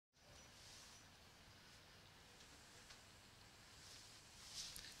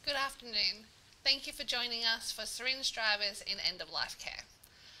Good afternoon. Thank you for joining us for Syringe Drivers in End of Life Care.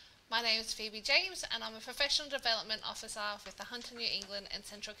 My name is Phoebe James and I'm a Professional Development Officer with the Hunter New England and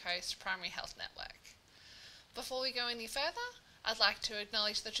Central Coast Primary Health Network. Before we go any further, I'd like to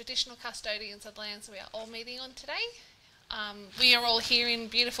acknowledge the traditional custodians of the lands we are all meeting on today. We are all here in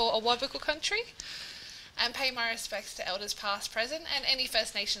beautiful Awabakal country, and pay my respects to elders past, present and any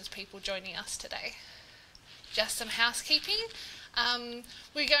First Nations people joining us today. Just some housekeeping.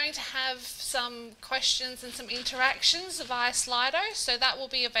 We're going to have some questions and some interactions via Slido, so that will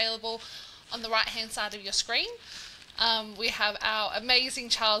be available on the right hand side of your screen. We have our amazing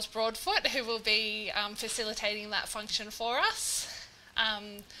Charles Broadfoot who will be facilitating that function for us.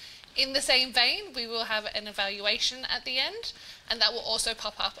 In the same vein, we will have an evaluation at the end, and that will also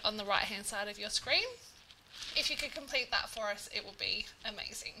pop up on the right hand side of your screen. If you could complete that for us, it will be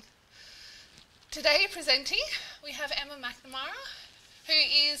amazing. Today presenting, we have Emma McNamara, who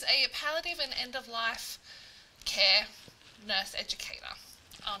is a palliative and end-of-life care nurse educator.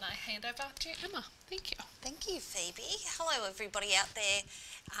 I'll now hand over to Emma. Thank you. Thank you, Phoebe. Hello, everybody out there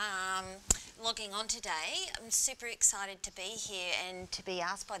logging on today. I'm super excited to be here and to be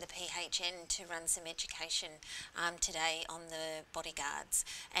asked by the PHN to run some education today on the bodyguards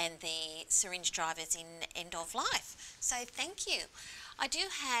and the syringe drivers in end of life. So thank you. I do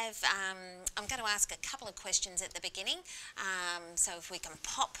have, I'm going to ask a couple of questions at the beginning, so if we can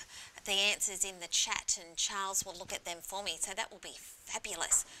pop the answers in the chat and Charles will look at them for me, so that will be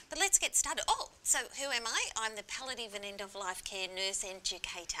fabulous. But let's get started. Oh, so who am I? I'm the Palliative and End-of-Life Care Nurse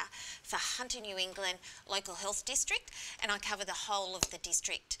Educator for Hunter New England Local Health District, and I cover the whole of the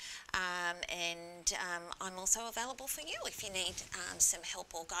district. I'm also available for you if you need some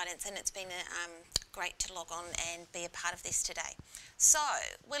help or guidance, and it's been great to log on and be a part of this today. So,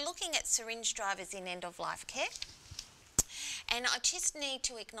 we're looking at syringe drivers in end-of-life care. And I just need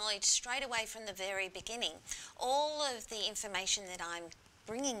to acknowledge straight away from the very beginning, all of the information that I'm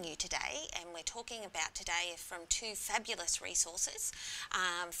bringing you today and we're talking about today are from two fabulous resources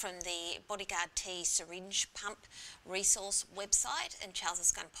from the Bodyguard T syringe pump resource website, and Charles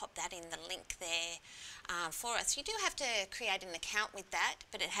is going to pop that in the link there for us. You do have to create an account with that,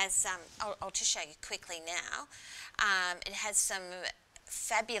 but it has, I'll just show you quickly now, it has some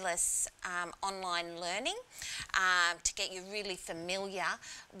fabulous online learning to get you really familiar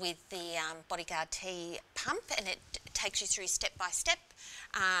with the Bodyguard T pump, and it takes you through step by step,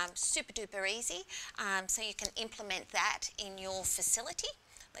 super duper easy, so you can implement that in your facility.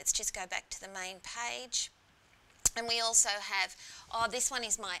 Let's just go back to the main page. And we also have, this one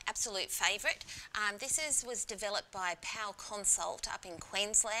is my absolute favourite. This was developed by Power Consult up in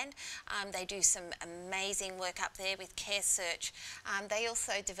Queensland. They do some amazing work up there with Care Search. They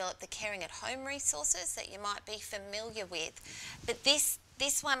also develop the Caring at Home resources that you might be familiar with. But this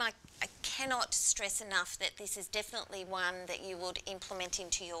one, I cannot stress enough that this is definitely one that you would implement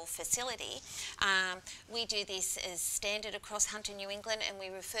into your facility. We do this as standard across Hunter New England, and we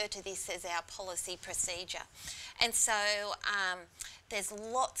refer to this as our policy procedure. And so there's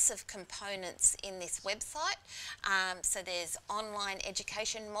lots of components in this website. So there's online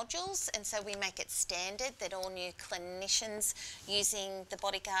education modules, and so we make it standard that all new clinicians using the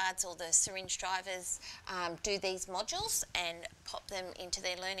bodyguards or the syringe drivers do these modules and pop them into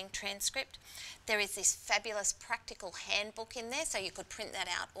their learning transcript. There is this fabulous practical handbook in there, so you could print that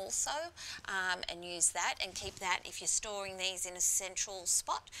out also and use that and keep that if you're storing these in a central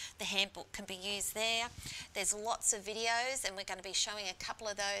spot. The handbook can be used there. There's lots of videos, and we're going to be showing a couple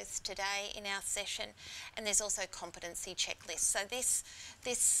of those today in our session, and there's also competency checklists. So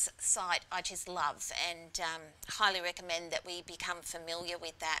this site I just love and highly recommend that we become familiar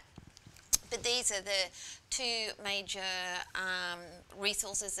with that. But these are the two major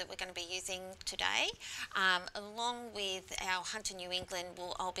resources that we're going to be using today. Along with our Hunter New England,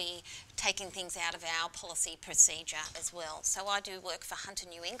 I'll be taking things out of our policy procedure as well. So I do work for Hunter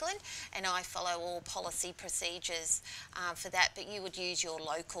New England, and I follow all policy procedures for that, but you would use your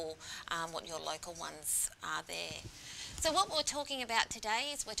local, what your local ones are there. So what we're talking about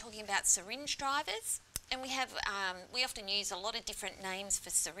today is we're talking about syringe drivers. And we often use a lot of different names for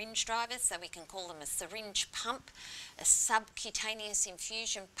syringe drivers, so we can call them a syringe pump, a subcutaneous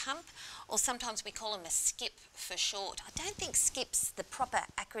infusion pump, or sometimes we call them a SCIP for short. I don't think SCIP's the proper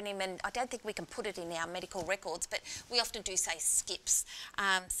acronym, and I don't think we can put it in our medical records, but we often do say SCIPs.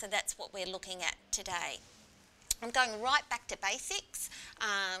 So that's what we're looking at today. I'm going right back to basics,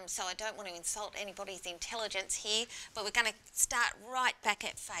 so I don't want to insult anybody's intelligence here, but we're going to start right back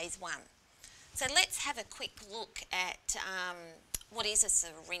at phase one. So let's have a quick look at what is a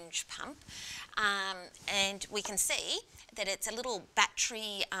syringe pump, and we can see that it's a little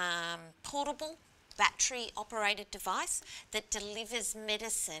battery, portable battery operated device that delivers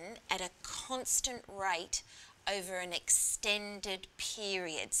medicine at a constant rate over an extended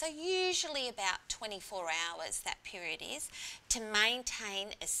period. So usually about 24 hours that period is, to maintain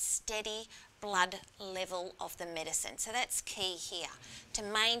a steady blood level of the medicine. So that's key here, to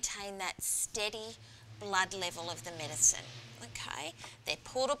maintain that steady blood level of the medicine. Okay, they're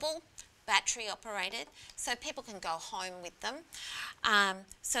portable, battery operated, so people can go home with them.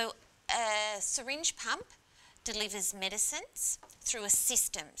 So a syringe pump delivers medicines through a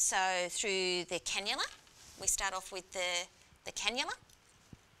system. So through the cannula, we start off with the cannula.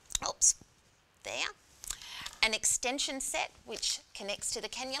 Oops, there. An extension set which connects to the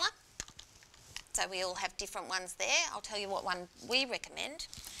cannula. So we all have different ones there. I'll tell you what one we recommend.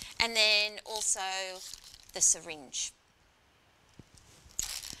 And then also the syringe.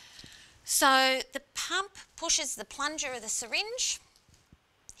 So the pump pushes the plunger of the syringe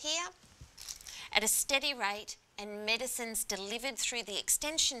here at a steady rate, and medicines delivered through the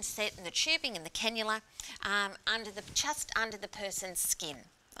extension set and the tubing and the cannula just under the person's skin.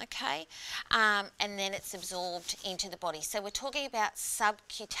 Okay, and then it's absorbed into the body. So we're talking about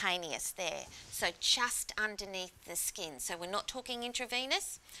subcutaneous there, so just underneath the skin. So we're not talking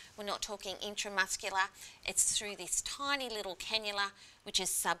intravenous, we're not talking intramuscular, it's through this tiny little cannula which is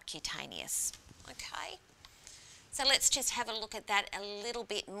subcutaneous. Okay, so let's just have a look at that a little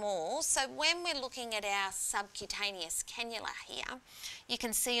bit more. So when we're looking at our subcutaneous cannula here, you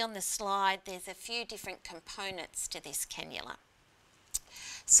can see on the slide there's a few different components to this cannula.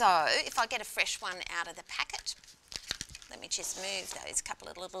 So if I get a fresh one out of the packet, let me just move those couple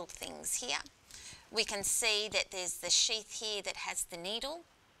of little things here. We can see that there's the sheath here that has the needle.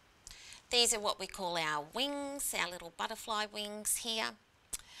 These are what we call our wings, our little butterfly wings here.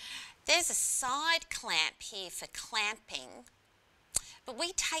 There's a side clamp here for clamping, but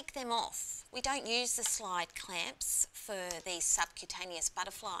we take them off. We don't use the slide clamps for these subcutaneous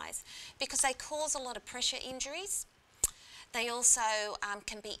butterflies because they cause a lot of pressure injuries. They also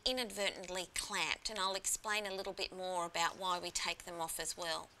can be inadvertently clamped, and I'll explain a little bit more about why we take them off as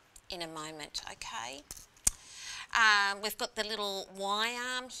well in a moment, okay? We've got the little Y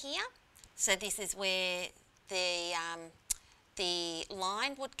arm here, so this is where the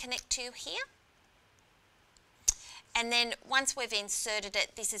line would connect to here. And then once we've inserted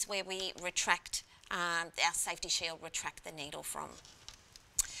it, this is where we retract, our safety shield, retract the needle from.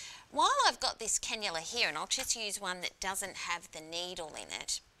 While I've got this cannula here, and I'll just use one that doesn't have the needle in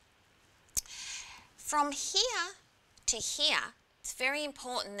it, from here to here, it's very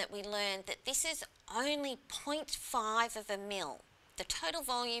important that we learn that this is only 0.5 of a mil. The total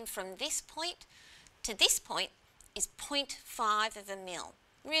volume from this point to this point is 0.5 of a mil.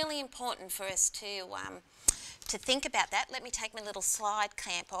 Really important for us to think about that. Let me take my little slide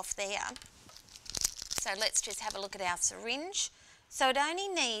clamp off there. So let's just have a look at our syringe. So it only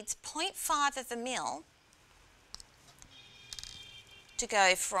needs 0.5 of a mil to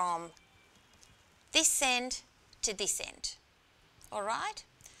go from this end to this end. All right?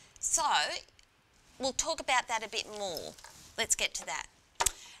 So we'll talk about that a bit more. Let's get to that.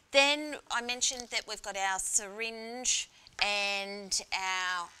 Then I mentioned that we've got our syringe and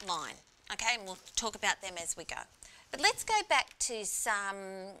our line. Okay, and we'll talk about them as we go. But let's go back to some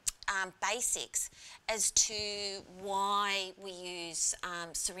basics as to why we use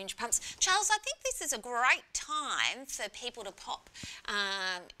syringe pumps. Charles, I think this is a great time for people to pop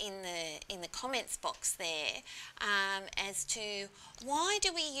in the comments box there as to why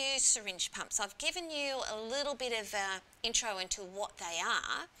do we use syringe pumps. I've given you a little bit of intro into what they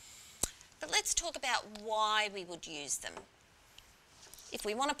are, but let's talk about why we would use them. If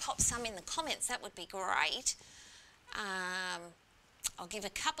we want to pop some in the comments, that would be great. I'll give a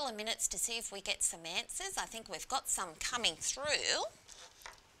couple of minutes to see if we get some answers. I think we've got some coming through.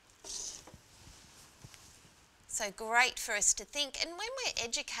 So great for us to think. And when we're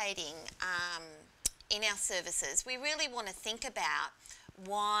educating in our services, we really want to think about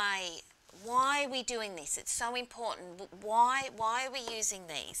why are we doing this? It's so important. Why are we using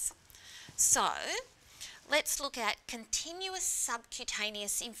these? So let's look at continuous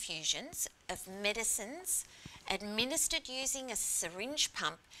subcutaneous infusions of medicines administered using a syringe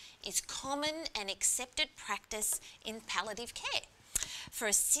pump is common and accepted practice in palliative care for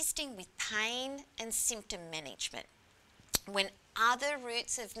assisting with pain and symptom management. When other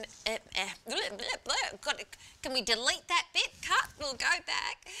routes of... can we delete that bit? Cut, we'll go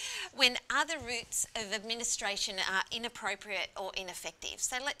back. When other routes of administration are inappropriate or ineffective.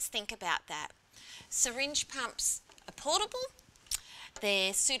 So let's think about that. Syringe pumps are portable,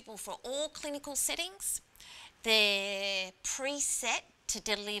 They're suitable for all clinical settings. They're preset to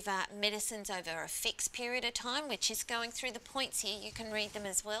deliver medicines over a fixed period of time, which is going through the points here. You can read them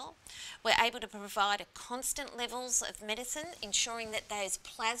as well. We're able to provide a constant levels of medicine, ensuring that those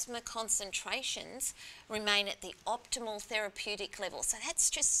plasma concentrations remain at the optimal therapeutic level. So that's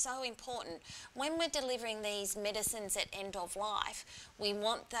just so important. When we're delivering these medicines at end of life, we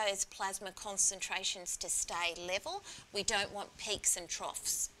want those plasma concentrations to stay level. We don't want peaks and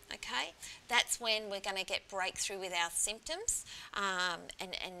troughs. Okay, that's when we're going to get breakthrough with our symptoms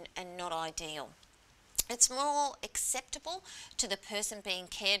and not ideal. It's more acceptable to the person being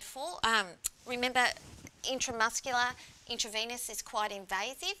cared for. Remember, intravenous is quite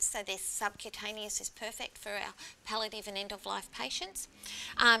invasive, so this subcutaneous is perfect for our palliative and end-of-life patients.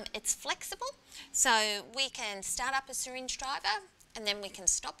 It's flexible, so we can start up a syringe driver and then we can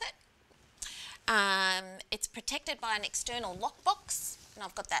stop it. It's protected by an external lockbox. And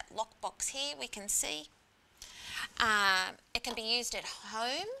I've got that lockbox here, we can see. It can be used at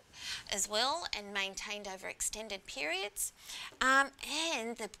home as well and maintained over extended periods.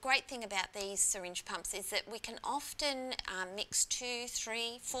 And the great thing about these syringe pumps is that we can often mix 2,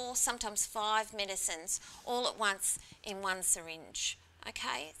 3, 4, sometimes 5 medicines all at once in one syringe.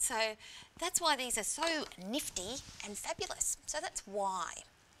 Okay, so that's why these are so nifty and fabulous. So that's why.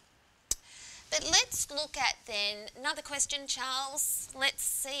 But let's look at then another question, Charles. Let's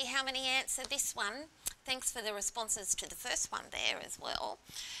see how many answer this one. Thanks for the responses to the first one there as well.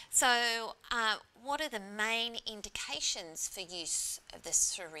 So what are the main indications for use of the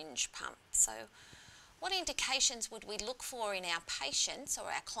syringe pump? So what indications would we look for in our patients or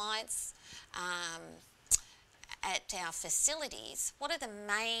our clients at our facilities? What are the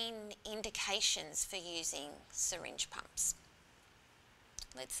main indications for using syringe pumps?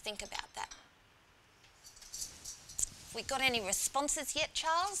 Let's think about that. We got any responses yet,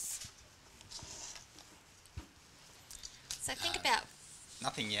 Charles? So think about...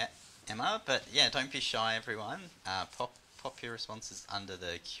 Nothing yet, Emma, but yeah, don't be shy, everyone. Pop your responses under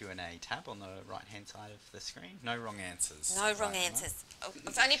the Q&A tab on the right-hand side of the screen. No wrong answers. No wrong answers.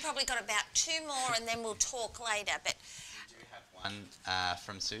 I've only probably got about 2 more and then we'll talk later, but... We do have one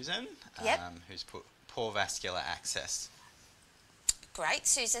from Susan, who's put poor vascular access. Great,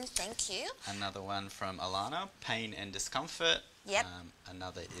 Susan, thank you. Another one from Alana, pain and discomfort. Yep.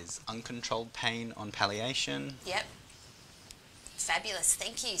 Another is uncontrolled pain on palliation. Yep. Fabulous,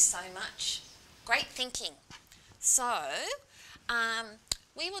 thank you so much. Great thinking. So,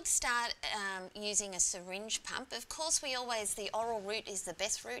 we would start using a syringe pump. Of course, the oral route is the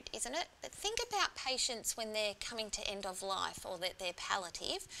best route, isn't it? But think about patients when they're coming to end of life or that they're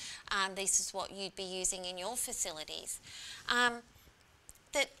palliative. This is what you'd be using in your facilities.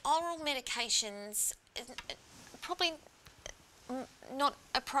 That oral medications probably not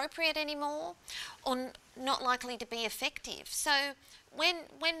appropriate anymore or not likely to be effective. So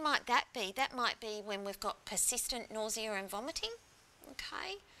when might that be? That might be when we've got persistent nausea and vomiting,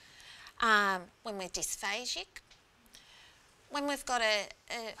 okay? When we're dysphagic, when we've got a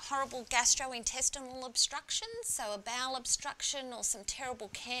horrible gastrointestinal obstruction, so a bowel obstruction or some terrible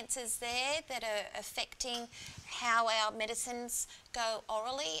cancers there that are affecting how our medicines go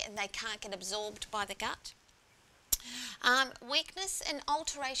orally and they can't get absorbed by the gut. Weakness and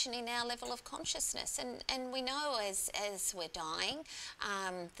alteration in our level of consciousness, and we know as we're dying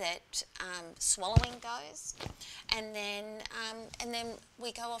that swallowing goes, and then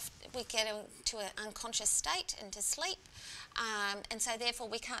we go off, we get into an unconscious state and to sleep, and so therefore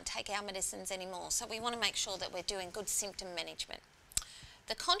we can't take our medicines anymore. So we want to make sure that we're doing good symptom management.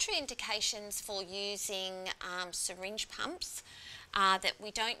 The contraindications for using syringe pumps are that we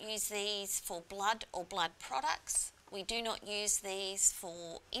don't use these for blood or blood products. We do not use these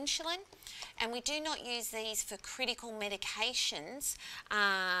for insulin, and we do not use these for critical medications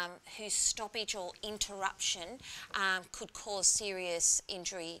whose stoppage or interruption could cause serious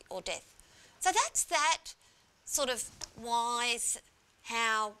injury or death. So that's that sort of whys,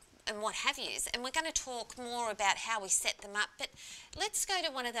 how and what have yous, and we're going to talk more about how we set them up, but let's go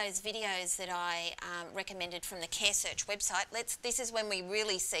to one of those videos that I recommended from the CareSearch website. This is when we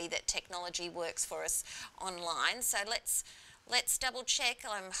really see that technology works for us online, so let's double check.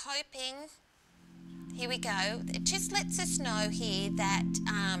 I'm hoping, here we go, it just lets us know here that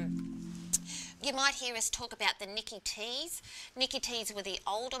you might hear us talk about the Nikki T's. Nikki T's were the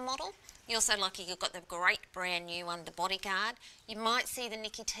older model. You're also lucky you've got the great brand new one, the Bodyguard. You might see the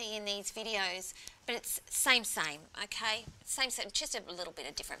Nikki T in these videos, but it's same, okay? Same, just a little bit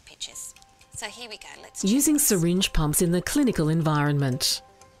of different pictures. So here we go, let's Using syringe pumps in the clinical environment.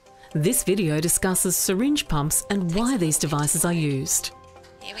 This video discusses syringe pumps and why these devices are used.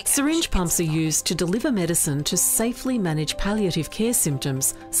 Here we go. Syringe pumps are used to deliver medicine to safely manage palliative care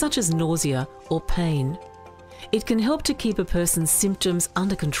symptoms such as nausea or pain. It can help to keep a person's symptoms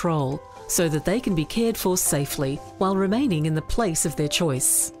under control so that they can be cared for safely while remaining in the place of their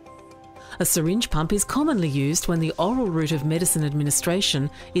choice. A syringe pump is commonly used when the oral route of medicine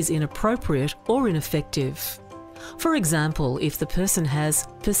administration is inappropriate or ineffective. For example, if the person has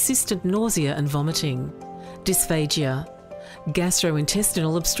persistent nausea and vomiting, dysphagia,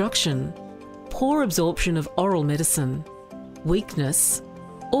 gastrointestinal obstruction, poor absorption of oral medicine, weakness,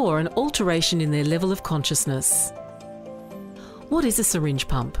 or an alteration in their level of consciousness. What is a syringe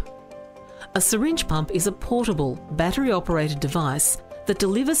pump? A syringe pump is a portable, battery-operated device that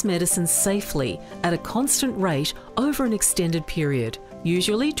delivers medicine safely at a constant rate over an extended period,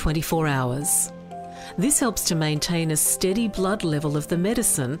 usually 24 hours. This helps to maintain a steady blood level of the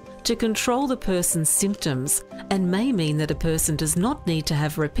medicine to control the person's symptoms and may mean that a person does not need to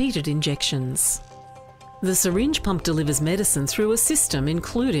have repeated injections. The syringe pump delivers medicine through a system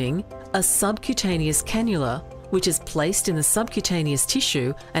including a subcutaneous cannula, which is placed in the subcutaneous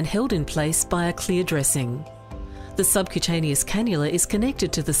tissue and held in place by a clear dressing. The subcutaneous cannula is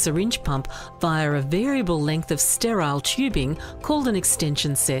connected to the syringe pump via a variable length of sterile tubing called an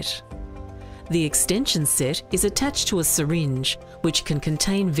extension set. The extension set is attached to a syringe, which can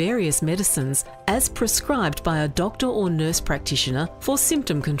contain various medicines as prescribed by a doctor or nurse practitioner for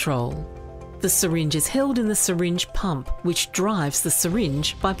symptom control. The syringe is held in the syringe pump, which drives the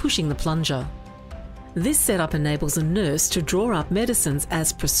syringe by pushing the plunger. This setup enables a nurse to draw up medicines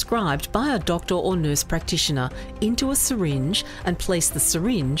as prescribed by a doctor or nurse practitioner into a syringe and place the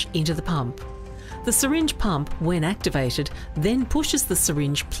syringe into the pump. The syringe pump, when activated, then pushes the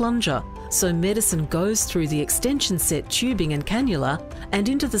syringe plunger, so medicine goes through the extension set tubing and cannula and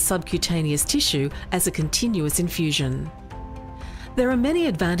into the subcutaneous tissue as a continuous infusion. There are many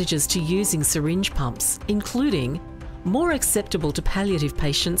advantages to using syringe pumps, including more acceptable to palliative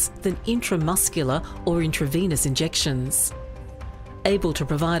patients than intramuscular or intravenous injections, able to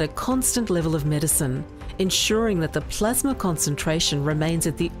provide a constant level of medicine, ensuring that the plasma concentration remains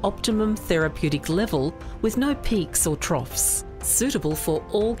at the optimum therapeutic level with no peaks or troughs, suitable for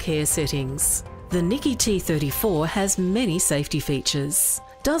all care settings. The Nicky T34 has many safety features,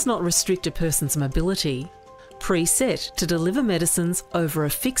 does not restrict a person's mobility, preset to deliver medicines over a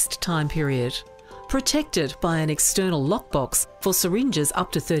fixed time period, protected by an external lockbox for syringes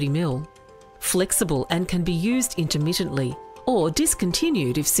up to 30 ml, flexible and can be used intermittently, or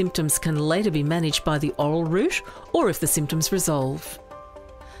discontinued if symptoms can later be managed by the oral route or if the symptoms resolve.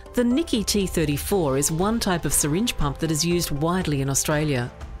 The Nicky T34 is one type of syringe pump that is used widely in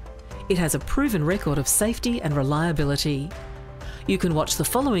Australia. It has a proven record of safety and reliability. You can watch the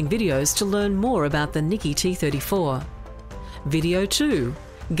following videos to learn more about the Nicky T34. Video 2,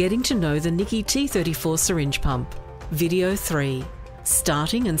 Getting to know the Nicky T34 syringe pump. Video 3,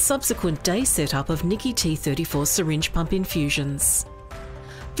 Starting and subsequent day setup of Nicky T34 syringe pump infusions.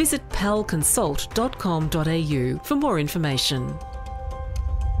 Visit palconsult.com.au for more information.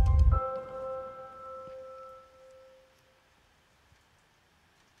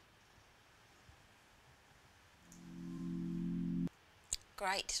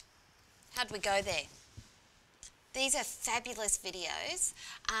 Great. How'd we go there? These are fabulous videos,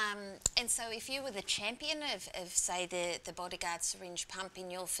 and so if you were the champion of say, the Bodyguard syringe pump in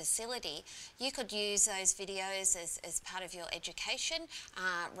your facility, you could use those videos as part of your education,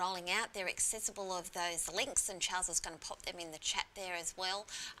 rolling out. They're accessible of those links, and Charles is going to pop them in the chat there as well,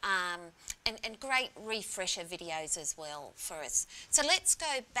 and great refresher videos as well for us. So let's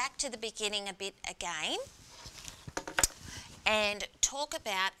go back to the beginning a bit again and talk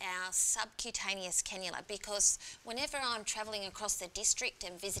about our subcutaneous cannula, because whenever I'm travelling across the district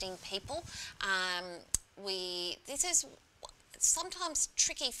and visiting people, this is sometimes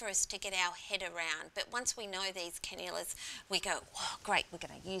tricky for us to get our head around, but once we know these cannulas, we go, oh, great, we're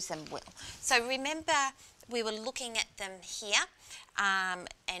going to use them well. So remember, we were looking at them here,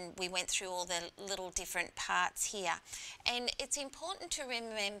 and we went through all the little different parts here. And it's important to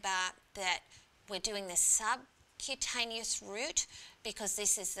remember that we're doing the subcutaneous route because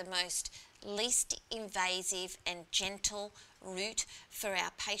this is the most least invasive and gentle route for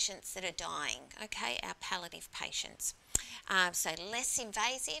our patients that are dying, okay, our palliative patients. So less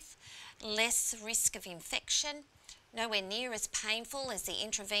invasive, less risk of infection, nowhere near as painful as the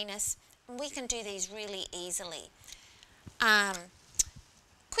intravenous, and we can do these really easily.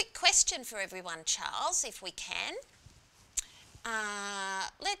 Quick question for everyone, Charles, if we can.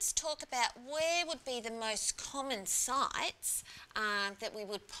 let's talk about where would be the most common sites that we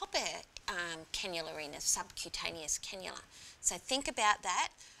would pop a cannula in, a subcutaneous cannula. So think about that.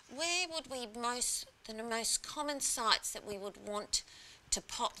 Where would we the most common sites that we would want to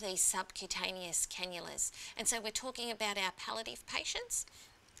pop these subcutaneous cannulas? And so we're talking about our palliative patients.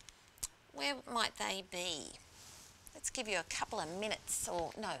 Where might they be? Let's give you a couple of minutes,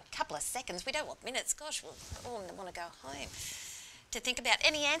 or no, a couple of seconds. We don't want minutes. Gosh, we'll all want to go home. To think about.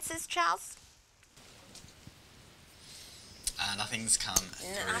 Any answers, Charles? Nothing's come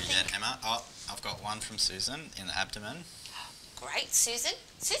through yet, Emma. Oh, I've got one from Susan in the abdomen. Great, Susan.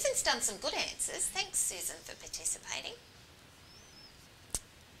 Susan's done some good answers. Thanks, Susan, for participating.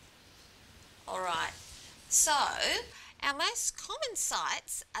 All right. So, our most common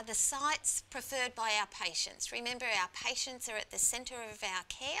sites are the sites preferred by our patients. Remember, our patients are at the centre of our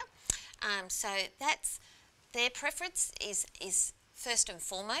care. So that's their preference is first and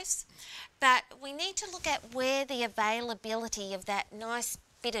foremost. But we need to look at where the availability of that nice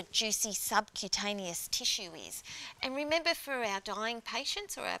bit of juicy subcutaneous tissue is. And remember, for our dying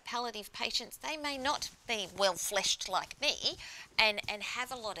patients or our palliative patients, they may not be well fleshed like me and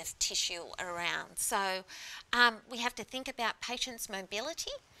have a lot of tissue around. So we have to think about patients' mobility,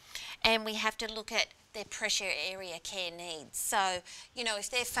 and we have to look at their pressure area care needs. So, you know, if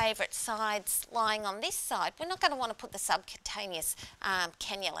their favourite side's lying on this side, we're not going to want to put the subcutaneous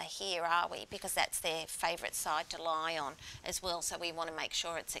cannula here, are we? Because that's their favourite side to lie on as well, so we want to make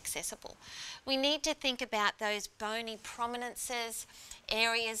sure it's accessible. We need to think about those bony prominences,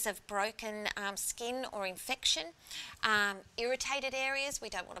 areas of broken skin or infection, irritated areas, we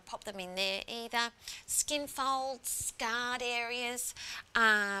don't want to pop them in there either, skin folds, scarred areas,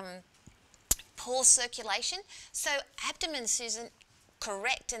 poor circulation. So abdomen, Susan,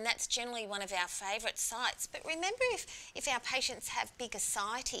 correct, and that's generally one of our favourite sites. But remember, if our patients have big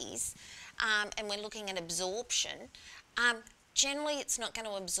ascites and we're looking at absorption, generally it's not going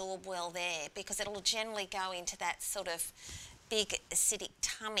to absorb well there, because it'll generally go into that sort of big acidic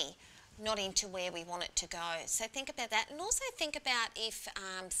tummy, not into where we want it to go. So think about that, and also think about if,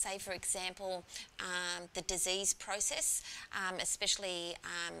 say for example, the disease process, especially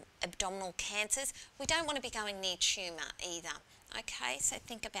abdominal cancers, we don't want to be going near tumour either. Okay, so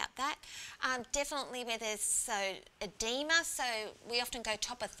think about that. Definitely where there's edema, so we often go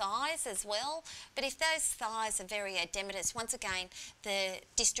top of thighs as well. But if those thighs are very edematous, once again, the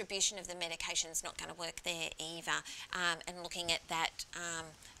distribution of the medication is not going to work there either. And looking at that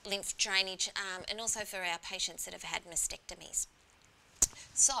lymph drainage, and also for our patients that have had mastectomies.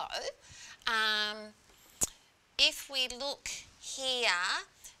 So, if we look here,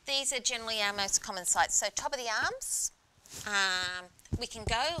 these are generally our most common sites. So top of the arms. We can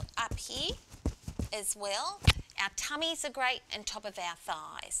go up here as well. Our tummies are great, and top of our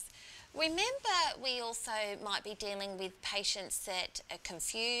thighs. Remember, we also might be dealing with patients that are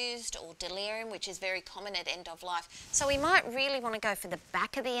confused or delirium, which is very common at end of life. So we might really want to go for the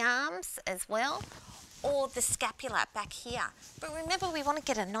back of the arms as well, or the scapula back here. But remember, we want to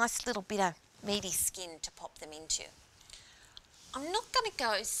get a nice little bit of meaty skin to pop them into. I'm not going to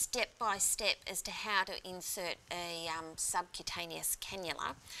go step by step as to how to insert a subcutaneous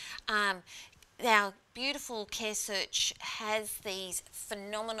cannula. Our beautiful Care Search has these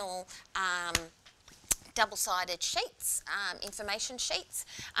phenomenal double-sided sheets, information sheets.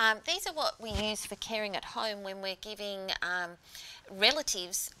 These are what we use for caring at home when we're giving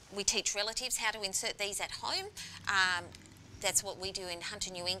relatives. We teach relatives how to insert these at home. That's what we do in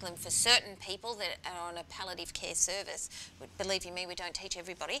Hunter, New England, for certain people that are on a palliative care service. Believe you me, we don't teach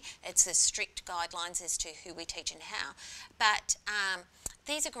everybody. It's a strict guidelines as to who we teach and how. But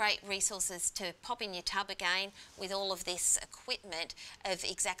these are great resources to pop in your tub again with all of this equipment of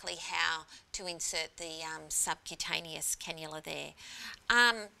exactly how to insert the subcutaneous cannula there.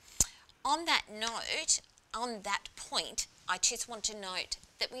 On that note, on that point, I just want to note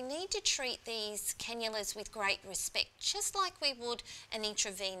that we need to treat these cannulas with great respect, just like we would an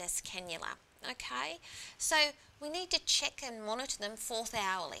intravenous cannula, okay? So we need to check and monitor them 4th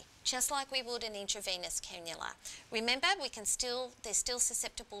hourly, just like we would an intravenous cannula. Remember, they're still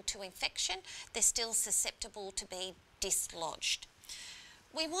susceptible to infection, they're still susceptible to be dislodged.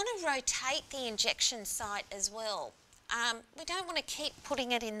 We want to rotate the injection site as well. We don't want to keep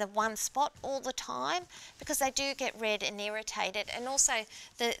putting it in the one spot all the time, because they do get red and irritated, and also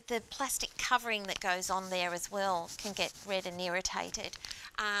the plastic covering that goes on there as well can get red and irritated.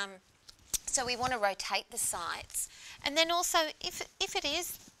 So we want to rotate the sites. And then also, if it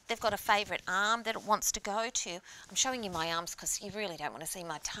is they've got a favourite arm that it wants to go to, I'm showing you my arms because you really don't want to see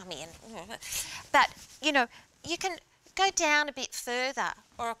my tummy. But, you know, you can go down a bit further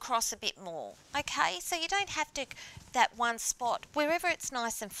or across a bit more, okay? So you don't have to that one spot, wherever it's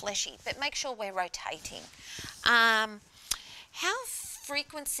nice and fleshy, but make sure we're rotating.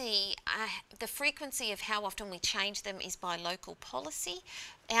 The frequency of how often we change them is by local policy.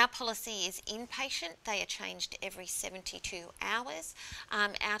 Our policy is inpatient. They are changed every 72 hours.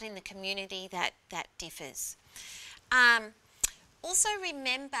 Out in the community, that differs. Also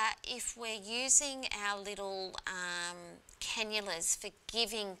remember, if we're using our little cannulas for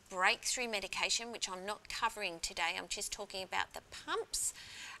giving breakthrough medication, which I'm not covering today, I'm just talking about the pumps,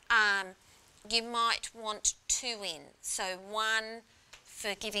 you might want 2 in. So one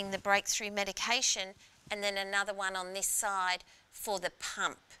for giving the breakthrough medication and then another one on this side for the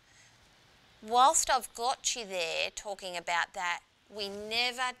pump. Whilst I've got you there talking about that, we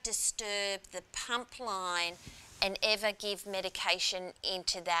never disturb the pump line and ever give medication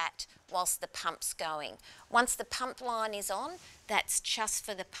into that whilst the pump's going. Once the pump line is on, that's just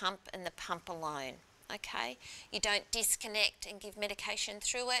for the pump and the pump alone, okay? You don't disconnect and give medication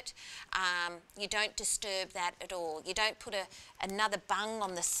through it. You don't disturb that at all. You don't put another bung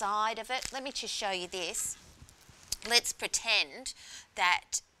on the side of it. Let me just show you this. Let's pretend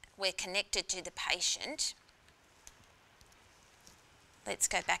that we're connected to the patient. Let's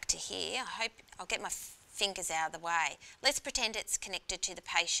go back to here. I hope I'll get my fingers out of the way. Let's pretend it's connected to the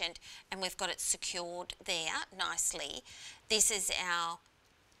patient and we've got it secured there nicely. This is our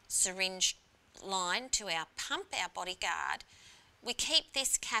syringe line to our pump, our bodyguard. We keep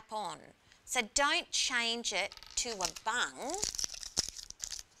this cap on. So don't change it to a bung.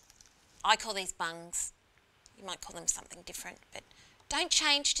 I call these bungs. You might call them something different, but don't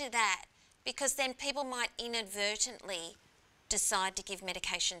change to that, because then people might inadvertently decide to give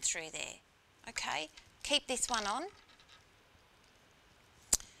medication through there. Okay? Keep this one on.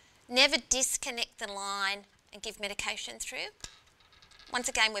 Never disconnect the line and give medication through. Once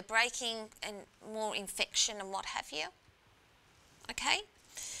again, we're breaking and more infection and what have you. Okay?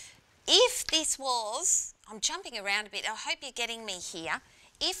 If this was, I'm jumping around a bit, I hope you're getting me here.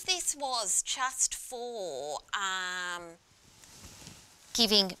 If this was just for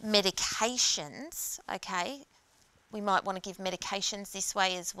giving medications, okay, we might want to give medications this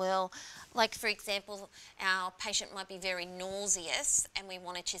way as well. Like, for example, our patient might be very nauseous and we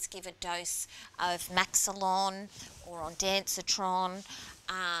want to just give a dose of Maxilon or ondansetron,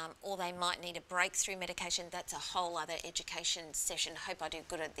 or they might need a breakthrough medication. That's a whole other education session. Hope I do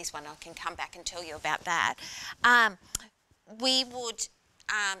good at this one. I can come back and tell you about that. We would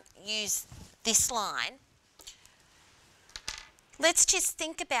use this line. Let's just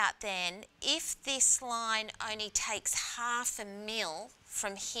think about then, if this line only takes 1/2 ml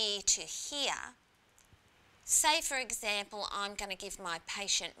from here to here, say for example I'm going to give my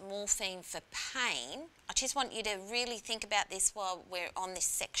patient morphine for pain. I just want you to really think about this while we're on this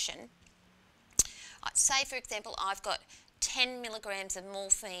section. Say for example I've got 10 milligrams of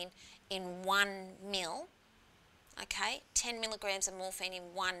morphine in 1 ml, okay, 10 milligrams of morphine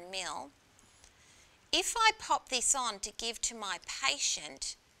in 1 ml. If I pop this on to give to my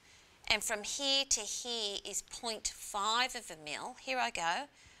patient, and from here to here is 0.5 of a ml, here I go,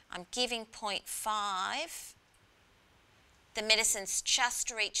 I'm giving 0.5. The medicine's just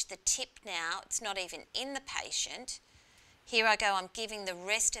reached the tip now, it's not even in the patient. Here I go, I'm giving the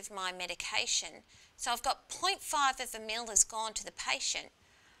rest of my medication. So I've got 0.5 of a ml has gone to the patient.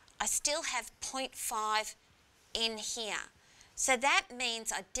 I still have 0.5 in here. So that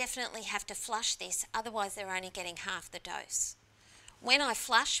means I definitely have to flush this, otherwise they're only getting half the dose. When I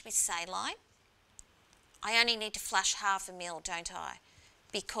flush with saline, I only need to flush 1/2 ml, don't I?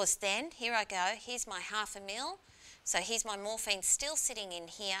 Because then, here I go, here's my 1/2 ml. So here's my morphine still sitting in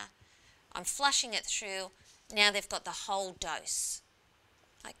here. I'm flushing it through. Now they've got the whole dose.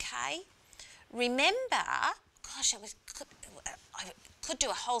 Okay? Remember, gosh, I could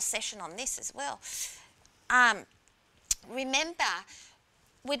do a whole session on this as well. Remember,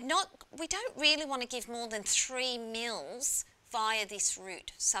 we don't really want to give more than 3 ml via this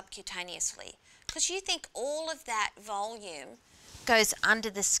route subcutaneously, because you think all of that volume goes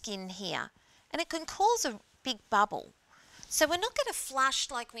under the skin here and it can cause a big bubble. So we're not going to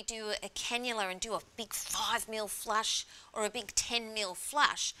flush like we do a cannula and do a big 5 ml flush or a big 10 ml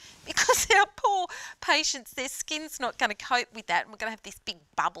flush, because our poor patients, their skin's not going to cope with that, and we're going to have this big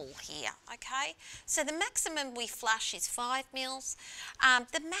bubble here, okay? So the maximum we flush is 5 ml.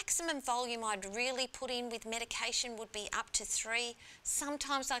 The maximum volume I'd really put in with medication would be up to 3.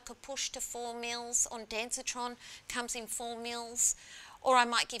 Sometimes I could push to 4 ml. Ondansetron comes in 4 ml. Or I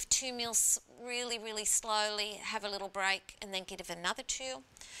might give 2 mils really, really slowly, have a little break, and then give another 2.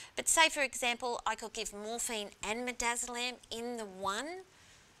 But say, for example, I could give morphine and midazolam in the one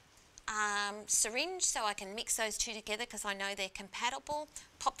syringe, so I can mix those two together because I know they're compatible.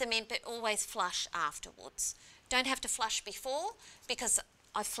 Pop them in, but always flush afterwards. Don't have to flush before because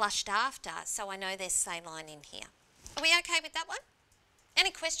I flushed after, so I know there's saline in here. Are we okay with that one? Any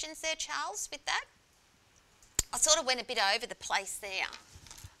questions there, Charles, with that? I sort of went a bit over the place there,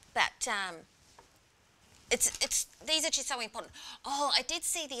 but these are just so important. Oh, I did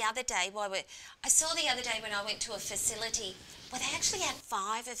see the other day I saw the other day when I went to a facility where they actually had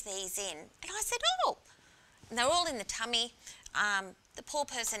 5 of these in, and I said, oh, and they're all in the tummy. The poor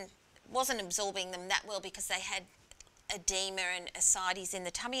person wasn't absorbing them that well because they had edema and ascites in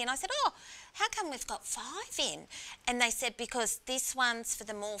the tummy, and I said, oh, how come we've got 5 in? And they said, because this one's for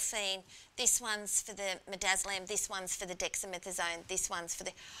the morphine, this one's for the midazolam, this one's for the dexamethasone, this one's for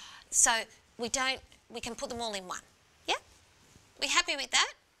the... So we can put them all in one. Yeah? We happy with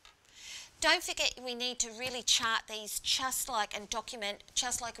that? Don't forget we need to really chart these and document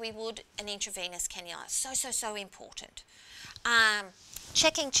just like we would an intravenous cannula. So important.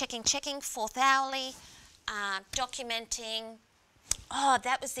 Checking, 4th hourly. Documenting. Oh,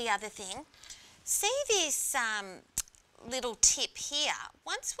 that was the other thing. See this little tip here?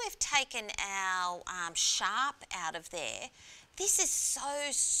 Once we've taken our sharp out of there, this is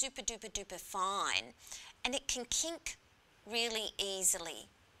so super duper fine, and it can kink really easily.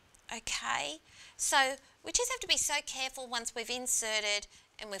 Okay, so we just have to be so careful once we've inserted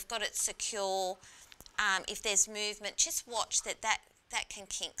and we've got it secure. If there's movement, just watch that can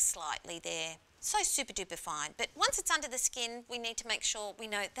kink slightly there. So super duper fine. But once it's under the skin, we need to make sure we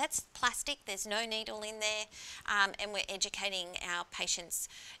know that's plastic, there's no needle in there, and we're educating our patients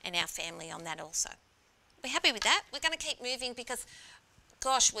and our family on that also. We're happy with that. We're going to keep moving because,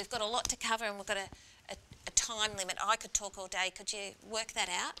 gosh, we've got a lot to cover and we've got a time limit. I could talk all day. Could you work that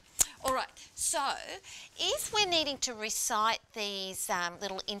out? All right, so if we're needing to recite these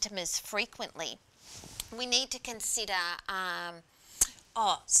little intimas frequently, we need to consider...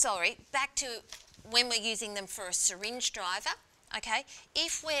 back to when we're using them for a syringe driver, okay?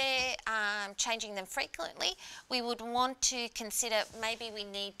 If we're changing them frequently, we would want to consider maybe we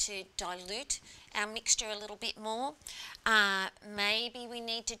need to dilute our mixture a little bit more. Maybe we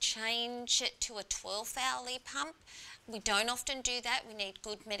need to change it to a 12-hourly pump. We don't often do that. We need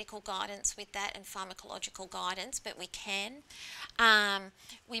good medical guidance with that and pharmacological guidance, but we can.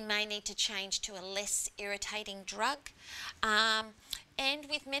 We may need to change to a less irritating drug. And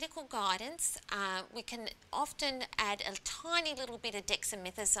with medical guidance, we can often add a tiny little bit of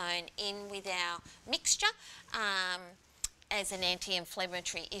dexamethasone in with our mixture as an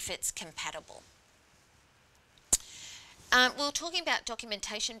anti-inflammatory if it's compatible. We were talking about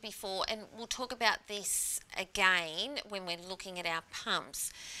documentation before, and we'll talk about this again when we're looking at our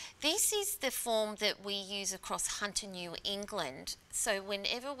pumps. This is the form that we use across Hunter, New England. So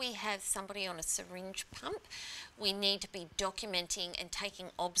whenever we have somebody on a syringe pump, we need to be documenting and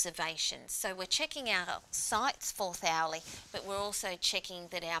taking observations. So we're checking our sites 4th hourly, but we're also checking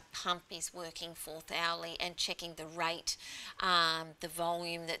that our pump is working 4th hourly and checking the rate, the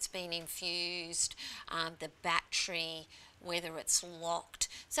volume that's been infused, the battery, whether it's locked.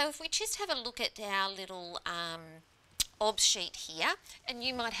 So if we just have a look at our little obs sheet here, and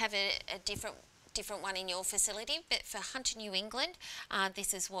you might have a different one in your facility, but for Hunter, New England,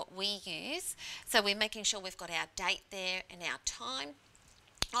 this is what we use. So we're making sure we've got our date there and our time.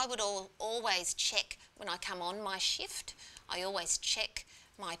 I would always check when I come on my shift. I always check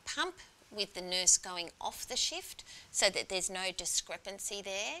my pump with the nurse going off the shift so that there's no discrepancy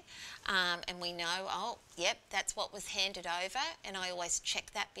there, and we know, oh, yep, that's what was handed over, and I always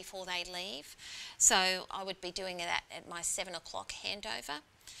check that before they leave. So I would be doing that at my 7 o'clock handover.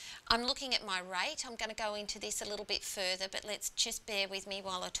 I'm looking at my rate. I'm going to go into this a little bit further, but let's just bear with me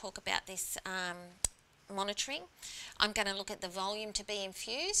while I talk about this monitoring. I'm going to look at the volume to be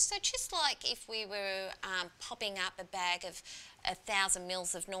infused. So just like if we were popping up a bag of 1,000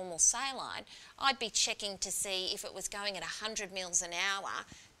 mils of normal saline, I'd be checking to see if it was going at 100 mils an hour,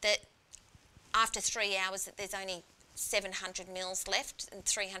 that after 3 hours that there's only 700 mils left and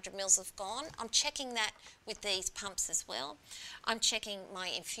 300 mils have gone. I'm checking that with these pumps as well. I'm checking my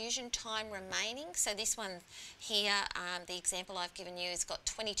infusion time remaining. So this one here, the example I've given you, has got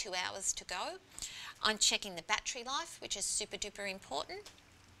 22 hours to go. I'm checking the battery life, which is super duper important.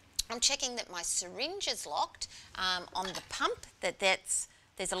 I'm checking that my syringe is locked on the pump,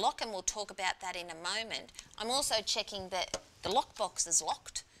 there's a lock, and we'll talk about that in a moment. I'm also checking that the lock box is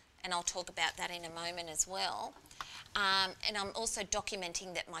locked, and I'll talk about that in a moment as well. and I'm also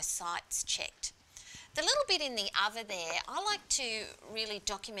documenting that my site's checked. The little bit in the other there, I like to really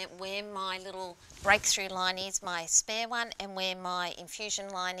document where my little breakthrough line is, my spare one, and where my infusion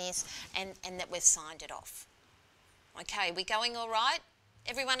line is, and that we've signed it off. Okay, we going all right?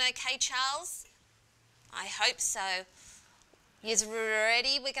 Everyone okay, Charles? I hope so. You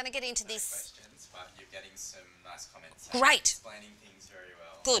ready? We're going to get into this. Questions, but you're getting some nice comments. Great. Explaining things very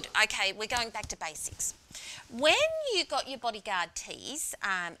well. Good. Okay, we're going back to basics. When you got your bodyguard teas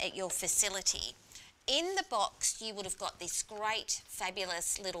at your facility, in the box you would have got this great,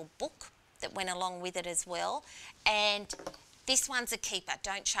 fabulous little book that went along with it as well. And this one's a keeper.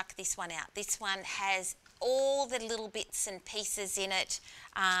 Don't chuck this one out. This one has all the little bits and pieces in it,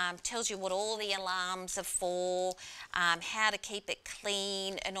 tells you what all the alarms are for, how to keep it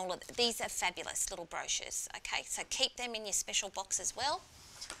clean and all of that. These are fabulous little brochures, okay? So keep them in your special box as well.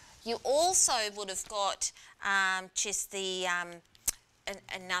 You also would have got just the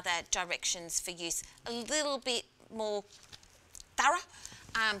another directions for use, a little bit more thorough,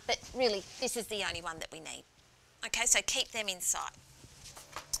 but really this is the only one that we need. Okay, so keep them inside.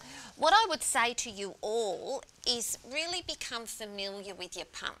 What I would say to you all is really become familiar with your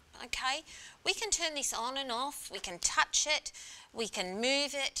pump, okay? We can turn this on and off, we can touch it, we can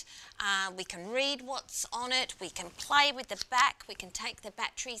move it, we can read what's on it, we can play with the back, we can take the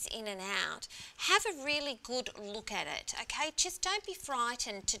batteries in and out. Have a really good look at it, okay? Just don't be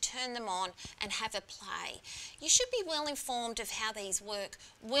frightened to turn them on and have a play. You should be well informed of how these work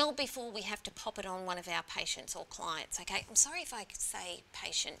well before we have to pop it on one of our patients or clients, okay? I'm sorry if I say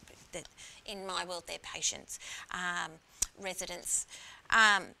patient, but that in my world they're patients, residents.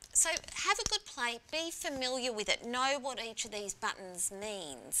 So have a good play, be familiar with it, know what each of these buttons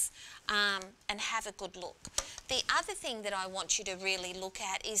means, and have a good look. The other thing that I want you to really look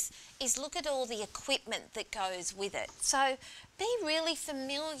at is look at all the equipment that goes with it. So be really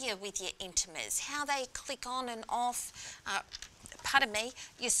familiar with your intimas, how they click on and off, pardon me,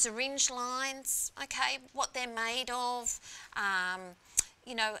 your syringe lines, okay, what they're made of,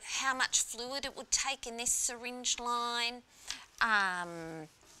 you know, how much fluid it would take in this syringe line,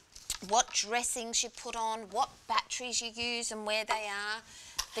 what dressings you put on, what batteries you use and where they are,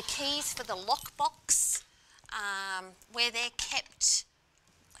 the keys for the lockbox, where they're kept,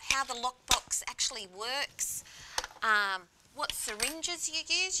 how the lockbox actually works, what syringes you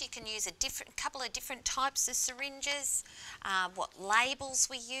use. You can use a couple of different types of syringes, what labels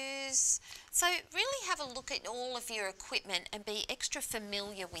we use. So really have a look at all of your equipment and be extra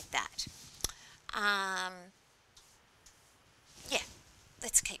familiar with that. Yeah,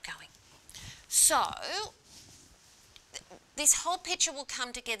 let's keep going. So, this whole picture will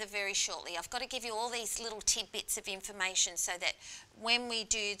come together very shortly. I've got to give you all these little tidbits of information so that when we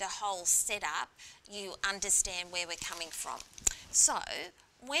do the whole setup, you understand where we're coming from. So,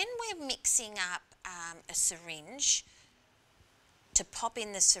 when we're mixing up a syringe to pop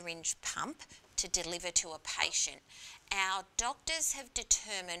in the syringe pump to deliver to a patient, our doctors have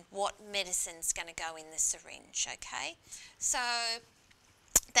determined what medicine's going to go in the syringe, okay? So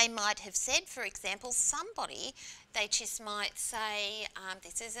they might have said, for example, they just might say,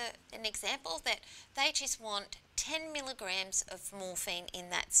 this is an example, that they just want 10 milligrams of morphine in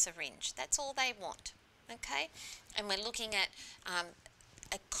that syringe. That's all they want, okay? And we're looking at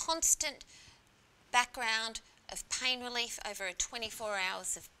a constant background of pain relief over a 24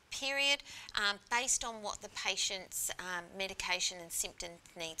 hours of period based on what the patient's medication and symptom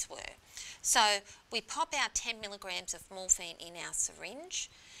needs were. So we pop our 10 milligrams of morphine in our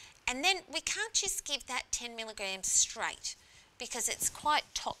syringe, and then we can't just give that 10 milligrams straight because it's quite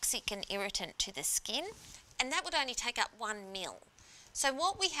toxic and irritant to the skin, and that would only take up 1 mil. So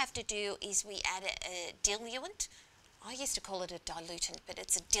what we have to do is we add a diluent. I used to call it a diluent, but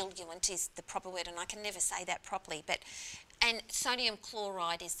it's a diluent is the proper word, and I can never say that properly. And sodium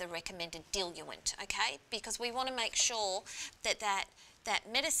chloride is the recommended diluent, okay? Because we want to make sure that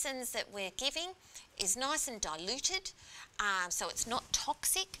medicines that we're giving is nice and diluted, so it's not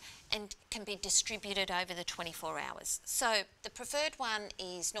toxic and can be distributed over the 24 hours. So the preferred one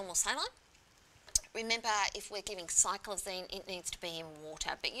is normal saline. Remember, if we're giving cyclazine, it needs to be in water,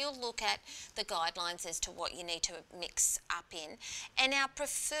 but you'll look at the guidelines as to what you need to mix up in. And our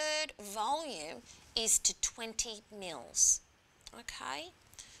preferred volume is to 20 mils, okay?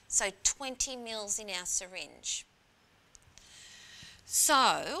 So 20 mils in our syringe.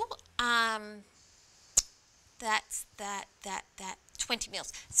 So, that's 20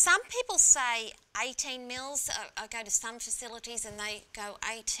 mils. Some people say 18 mils. I go to some facilities and they go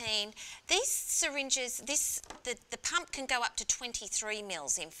 18. These syringes, the pump can go up to 23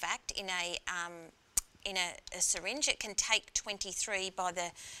 mils, in fact, in a in a syringe. It can take 23 by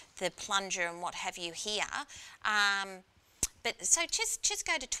the plunger and what have you here. But so just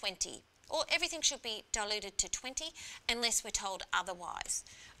go to 20. Or everything should be diluted to 20 unless we're told otherwise.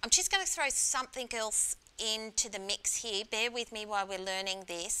 I'm just going to throw something else into the mix here. Bear with me while we're learning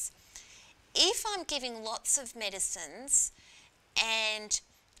this. If I'm giving lots of medicines and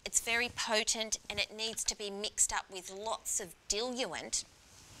it's very potent and it needs to be mixed up with lots of diluent,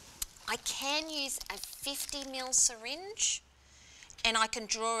 I can use a 50 ml syringe and I can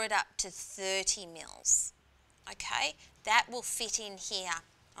draw it up to 30 mils. Okay, that will fit in here.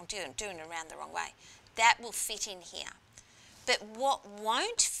 I'm doing it around the wrong way. That will fit in here. But what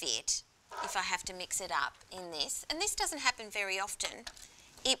won't fit, if I have to mix it up in this, and this doesn't happen very often,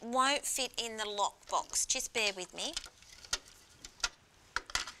 it won't fit in the lock box. Just bear with me.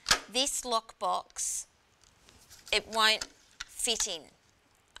 This lock box, it won't fit in.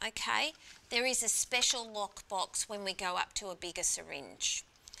 Okay, there is a special lock box when we go up to a bigger syringe.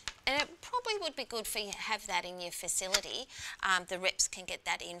 And it probably would be good for you to have that in your facility. The reps can get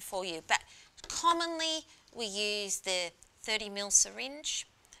that in for you. But commonly we use the 30 ml syringe,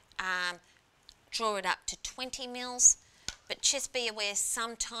 draw it up to 20 mils. But just be aware,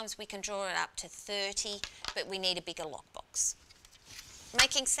 sometimes we can draw it up to 30, but we need a bigger lockbox.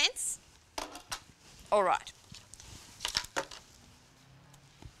 Making sense? All right.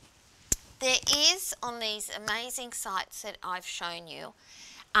 There is, on these amazing sites that I've shown you,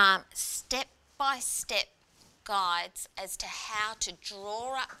 step-by-step guides as to how to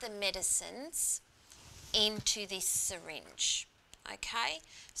draw up the medicines into this syringe. Okay,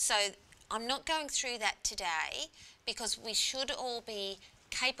 so I'm not going through that today because we should all be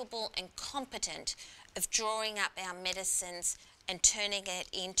capable and competent of drawing up our medicines and turning it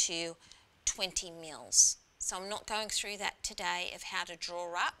into 20 mils. So I'm not going through that today of how to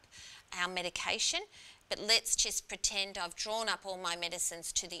draw up our medication, but let's just pretend I've drawn up all my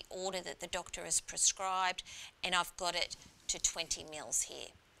medicines to the order that the doctor has prescribed and I've got it to 20 mils here,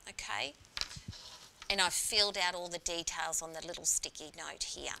 okay? And I've filled out all the details on the little sticky note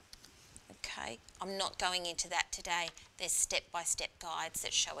here, okay? I'm not going into that today. There's step-by-step guides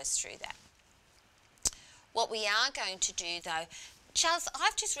that show us through that. What we are going to do though, Charles,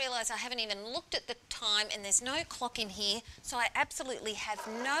 I've just realised I haven't even looked at the time and there's no clock in here, so I absolutely have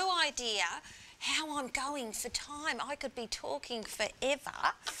no idea how I'm going for time. I could be talking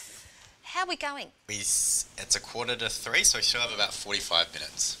forever. How are we going? It's a 2:45, so we still have about 45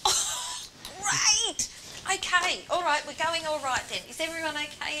 minutes. Oh, great! Okay, all right, we're going all right then. Is everyone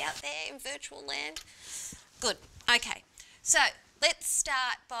okay out there in virtual land? Good, okay. So let's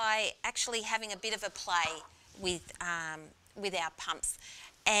start by actually having a bit of a play with our pumps.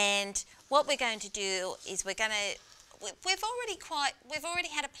 And what we're going to do is we've already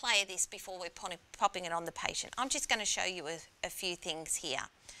had a play of this before we're popping it on the patient. I'm just going to show you a few things here.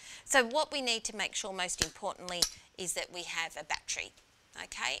 So what we need to make sure most importantly is that we have a battery,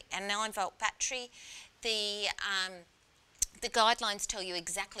 okay? A 9-volt battery. The guidelines tell you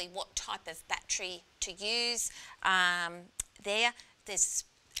exactly what type of battery to use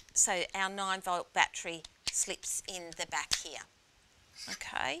so our 9-volt battery slips in the back here,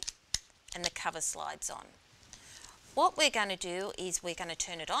 okay? And the cover slides on. What we're going to do is we're going to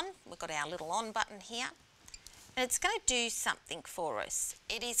turn it on. We've got our little on button here. And it's going to do something for us.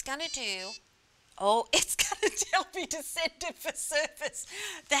 It is going to do, it's going to tell me to send it for service.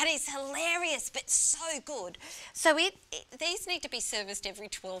 That is hilarious, but so good. So these need to be serviced every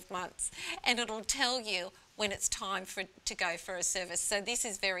 12 months. And it'll tell you when it's time to go for a service. So this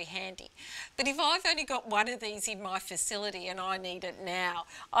is very handy. But if I've only got one of these in my facility and I need it now,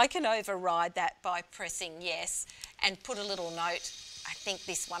 I can override that by pressing yes and put a little note, I think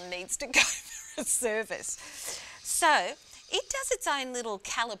this one needs to go for a service. So it does its own little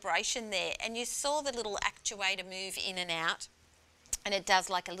calibration there, and you saw the little actuator move in and out, and it does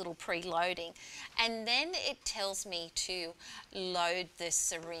like a little preloading. And then it tells me to load the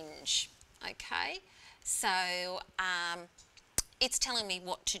syringe, okay? So it's telling me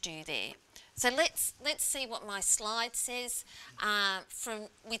what to do there. So let's see what my slide says.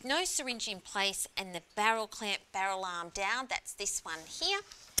 With no syringe in place and the barrel clamp barrel arm down, that's this one here.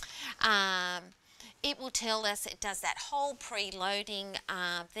 It will tell us, it does that whole preloading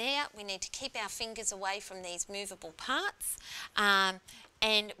there. We need to keep our fingers away from these movable parts.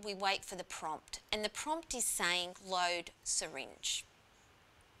 And we wait for the prompt. And the prompt is saying load syringe.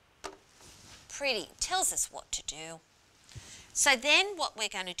 Pretty, tells us what to do. So then what we're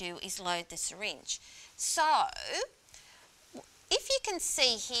going to do is load the syringe. So if you can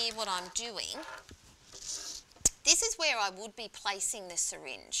see here what I'm doing, this is where I would be placing the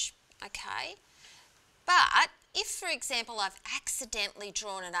syringe, okay? But if, for example, I've accidentally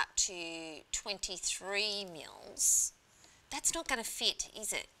drawn it up to 23 mils, that's not going to fit,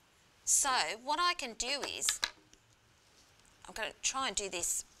 is it? So what I can do is, I'm going to try and do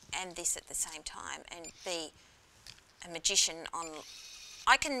this and this at the same time and be a magician on...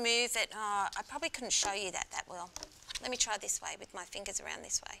 I can move it. I probably couldn't show you that well. Let me try this way with my fingers around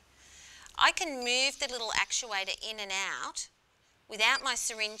this way. I can move the little actuator in and out without my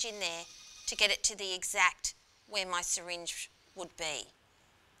syringe in there to get it to the exact where my syringe would be.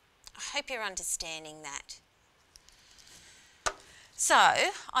 I hope you're understanding that. So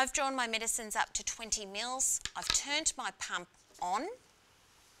I've drawn my medicines up to 20 mils. I've turned my pump on,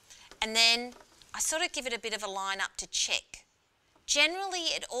 and then I sort of give it a bit of a line up to check. Generally,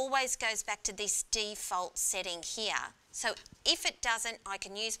 it always goes back to this default setting here. So if it doesn't, I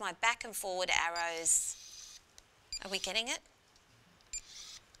can use my back and forward arrows. Are we getting it?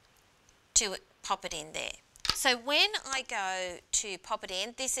 To pop it in there. So when I go to pop it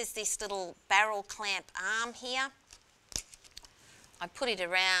in, this is this little barrel clamp arm here. I put it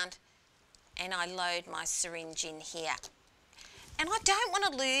around and I load my syringe in here. And I don't want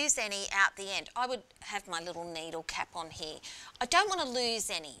to lose any out the end. I would have my little needle cap on here. I don't want to lose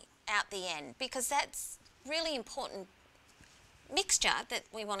any out the end because that's really important mixture that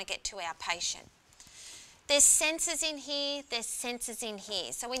we want to get to our patient. There's sensors in here, there's sensors in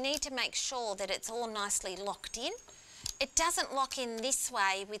here. So we need to make sure that it's all nicely locked in. It doesn't lock in this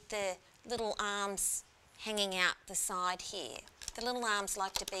way with the little arms hanging out the side here. The little arms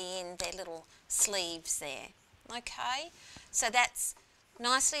like to be in their little sleeves there. Okay, so that's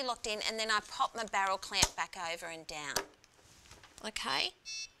nicely locked in, and then I pop my barrel clamp back over and down. Okay,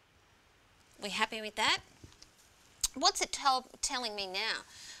 we happy with that? What's it telling me now?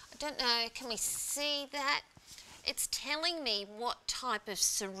 I don't know, can we see that? It's telling me what type of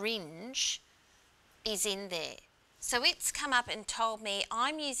syringe is in there. So it's come up and told me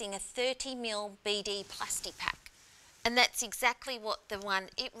I'm using a 30 ml BD plastic pack. And that's exactly what the one,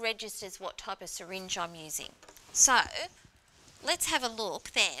 it registers what type of syringe I'm using. So let's have a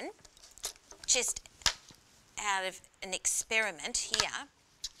look then, just out of an experiment here.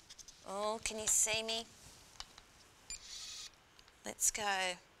 Oh, can you see me? Let's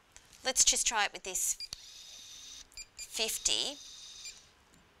go. Let's just try it with this 50,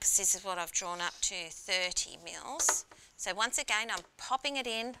 because this is what I've drawn up to 30 mils. So once again, I'm popping it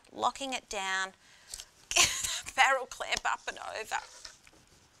in, locking it down, barrel clamp up and over,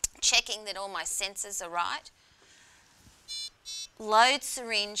 checking that all my sensors are right. Load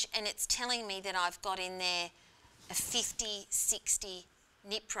syringe, and it's telling me that I've got in there a 50-60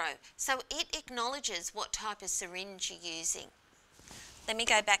 Nipro. So it acknowledges what type of syringe you're using. Let me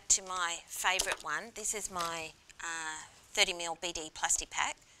go back to my favourite one. This is my 30 ml BD plastic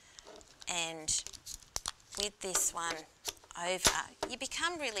pack, and with this one over, you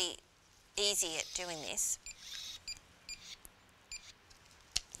become really easy at doing this.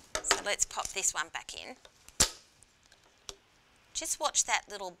 So let's pop this one back in. Just watch that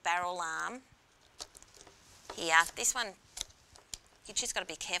little barrel arm here. This one, you just got to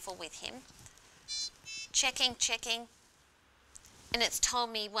be careful with him. Checking, checking. And it's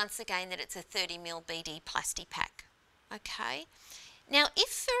told me once again that it's a 30 ml BD plastic pack. Okay. Now, if,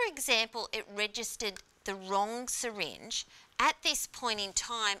 for example, it registered the wrong syringe, at this point in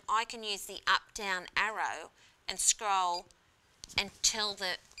time, I can use the up-down arrow and scroll and tell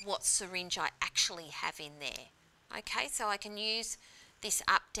what syringe I actually have in there. Okay, so I can use this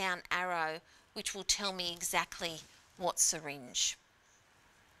up-down arrow, which will tell me exactly what syringe.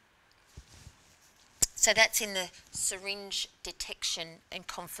 So that's in the syringe detection and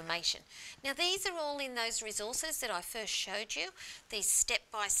confirmation. Now these are all in those resources that I first showed you, these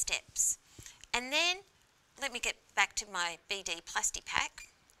step-by-steps. And then, let me get back to my BD plastic pack.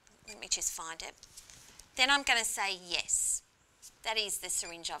 Let me just find it. Then I'm going to say yes. That is the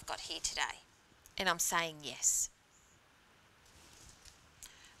syringe I've got here today. And I'm saying yes.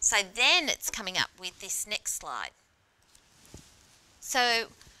 So then it's coming up with this next slide. So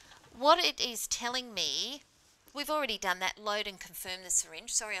what it is telling me, we've already done that, load and confirm the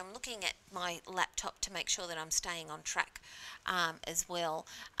syringe. Sorry, I'm looking at my laptop to make sure that I'm staying on track as well.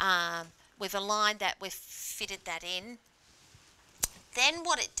 We've aligned that, we've fitted that in. Then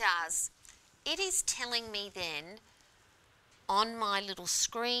what it does, it is telling me then on my little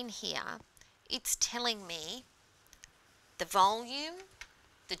screen here, it's telling me the volume,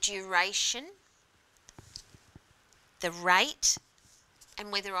 the duration, the rate,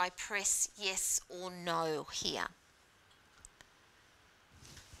 and whether I press yes or no here.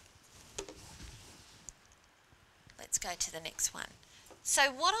 Let's go to the next one.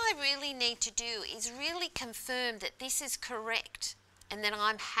 So what I really need to do is really confirm that this is correct and that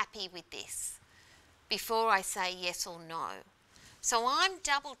I'm happy with this before I say yes or no. So I'm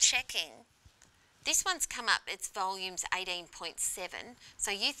double checking. This one's come up, its volume's 18.7. So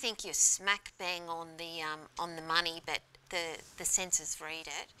you think you're smack bang on the money, but the sensors read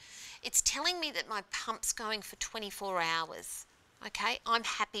it. It's telling me that my pump's going for 24 hours. Okay, I'm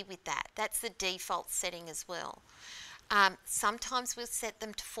happy with that. That's the default setting as well. Sometimes we'll set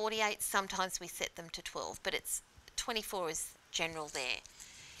them to 48, sometimes we set them to 12, but it's 24 is general there.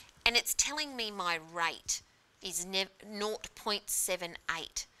 And it's telling me my rate is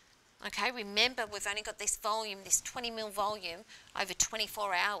 0.78. Okay, remember we've only got this volume, this 20 mil volume over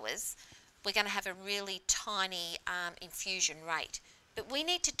 24 hours. We're going to have a really tiny infusion rate. But we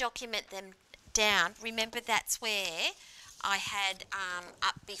need to document them down. Remember that's where I had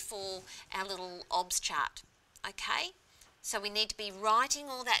up before our little OBS chart. Okay, so we need to be writing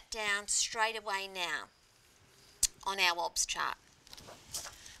all that down straight away now on our OBS chart.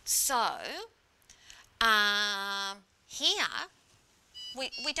 So here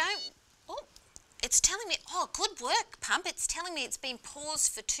we don't, oh, it's telling me, oh, good work, pump. It's telling me it's been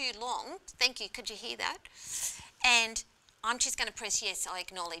paused for too long. Thank you, could you hear that? And I'm just going to press yes, I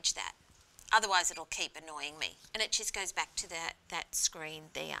acknowledge that. Otherwise it'll keep annoying me. And it just goes back to that screen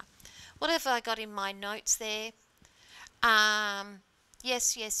there. What have I got in my notes there?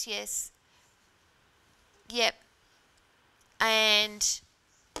 Yes, yes, yes. Yep. And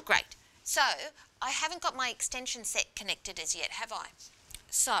great. So I haven't got my extension set connected as yet, have I?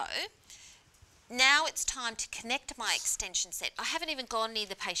 So now it's time to connect my extension set. I haven't even gone near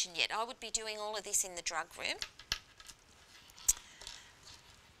the patient yet. I would be doing all of this in the drug room.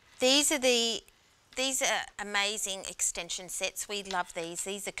 These are amazing extension sets. We love these.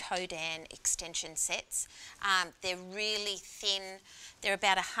 These are Codan extension sets. They're really thin. They're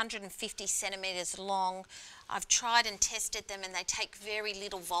about 150 centimetres long. I've tried and tested them and they take very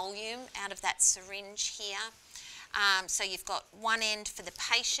little volume out of that syringe here. So you've got one end for the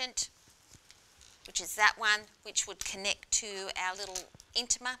patient, which is that one, which would connect to our little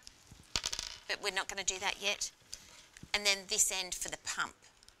intima, but we're not going to do that yet. And then this end for the pump.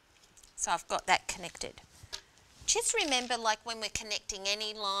 So I've got that connected. Just remember, like when we're connecting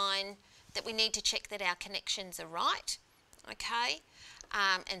any line, that we need to check that our connections are right, okay,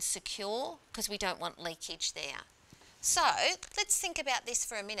 and secure, because we don't want leakage there. So let's think about this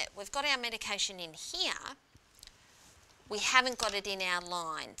for a minute. We've got our medication in here. We haven't got it in our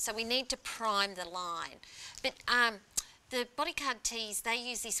line, so we need to prime the line. But the bodyguard teas, they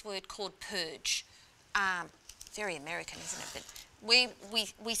use this word called purge. Very American, isn't it? But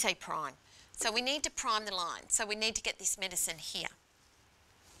we say prime. So we need to prime the line. So we need to get this medicine here.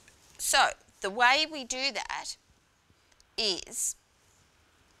 So the way we do that is,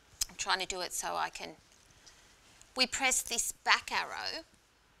 I'm trying to do it so I can, we press this back arrow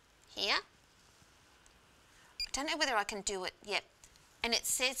here. I don't know whether I can do it yet. And it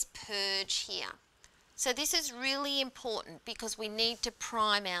says purge here. So this is really important because we need to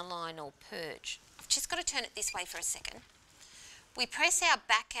prime our line or purge. I've just got to turn it this way for a second. We press our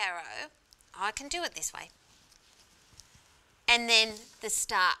back arrow. I can do it this way. And then the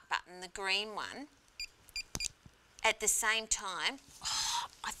start button, the green one. At the same time, oh,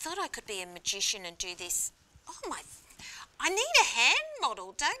 I thought I could be a magician and do this. Oh my, I need a hand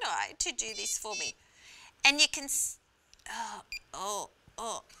model, don't I, to do this for me. And you can, oh,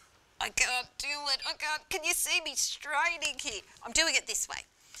 I can't do it. I can't, can you see me straining here? I'm doing it this way.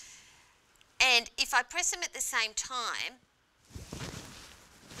 And if I press them at the same time,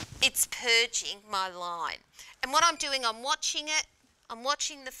 it's purging my line. And what I'm doing, I'm watching it, I'm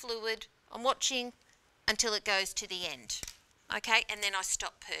watching the fluid, I'm watching until it goes to the end. Okay, and then I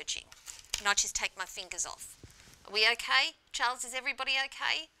stop purging. And I just take my fingers off. Are we okay? Charles, is everybody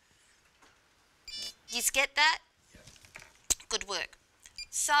okay? You get that? Yep. Good work.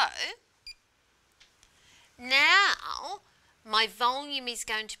 So, now my volume is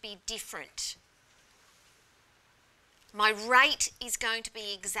going to be different. My rate is going to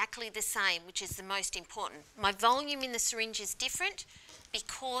be exactly the same, which is the most important. My volume in the syringe is different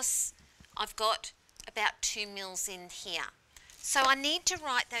because I've got about 2 mils in here. So I need to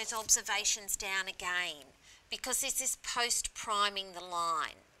write those observations down again because this is post-priming the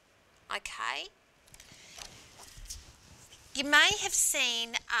line, okay? You may have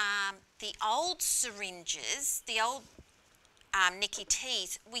seen the old syringes, the old Nicky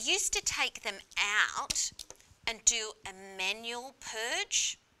T's. We used to take them out and do a manual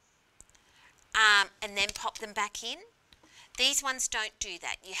purge and then pop them back in. These ones don't do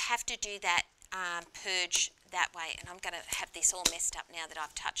that. You have to do that purge that way. And I'm going to have this all messed up now that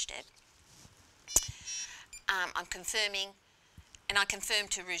I've touched it. I'm confirming, and I confirm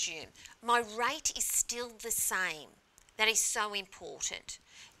to resume. My rate is still the same. That is so important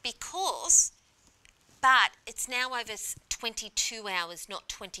but it's now over 22 hours, not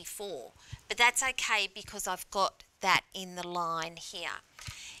 24. But that's okay because I've got that in the line here.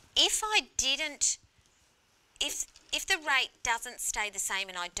 If the rate doesn't stay the same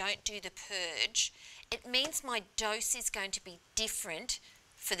and I don't do the purge, it means my dose is going to be different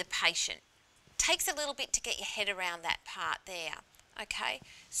for the patient. Takes a little bit to get your head around that part there, okay?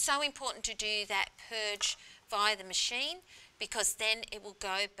 So important to do that purge via the machine because then it will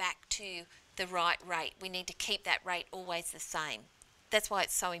go back to the right rate. We need to keep that rate always the same. That's why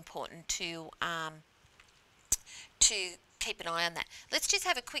it's so important to keep an eye on that. Let's just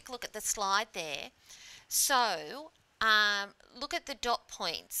have a quick look at the slide there. So look at the dot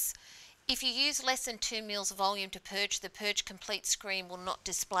points. If you use less than 2 mils of volume to purge, the purge complete screen will not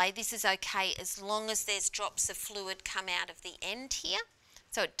display. This is okay as long as there's drops of fluid come out of the end here.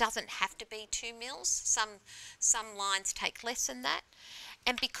 So it doesn't have to be 2 mils. Some lines take less than that.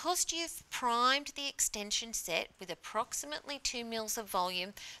 And because you've primed the extension set with approximately 2 mils of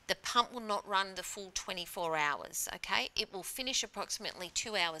volume, the pump will not run the full 24 hours, okay? It will finish approximately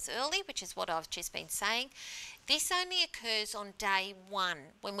 2 hours early, which is what I've just been saying. This only occurs on day 1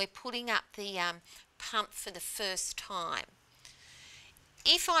 when we're putting up the pump for the first time.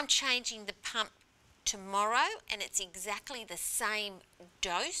 If I'm changing the pump tomorrow and it's exactly the same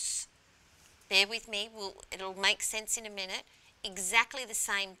dose, bear with me, it'll make sense in a minute, exactly the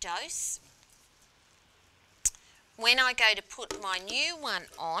same dose. When I go to put my new one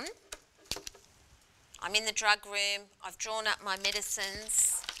on, I'm in the drug room, I've drawn up my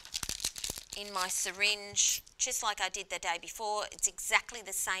medicines in my syringe, just like I did the day before. It's exactly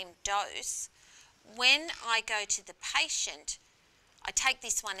the same dose. When I go to the patient, I take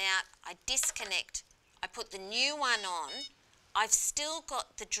this one out, I disconnect, I put the new one on. I've still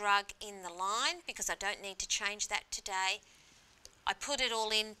got the drug in the line because I don't need to change that today. I put it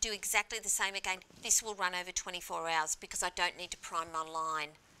all in, do exactly the same again. This will run over 24 hours because I don't need to prime my line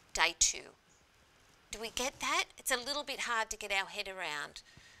day 2. Do we get that? It's a little bit hard to get our head around,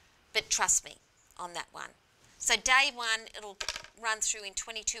 but trust me on that one. So day 1, it'll run through in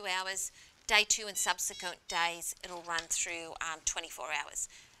 22 hours. Day 2 and subsequent days, it'll run through 24 hours.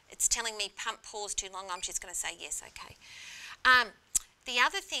 It's telling me pump pause too long. I'm just going to say yes, okay. The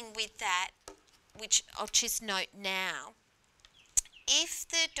other thing with that, which I'll just note now, if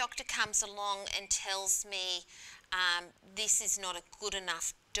the doctor comes along and tells me this is not a good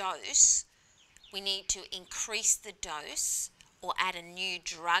enough dose, we need to increase the dose or add a new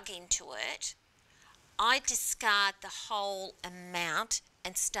drug into it, I discard the whole amount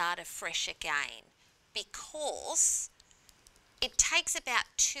and start afresh again because it takes about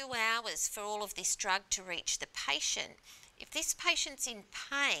 2 hours for all of this drug to reach the patient. If this patient's in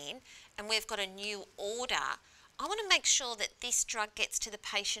pain and we've got a new order, I want to make sure that this drug gets to the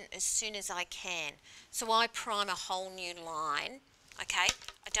patient as soon as I can. So I prime a whole new line, okay?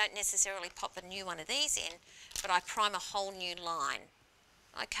 I don't necessarily pop a new one of these in, but I prime a whole new line,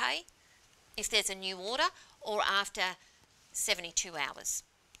 okay? If there's a new order or after 72 hours,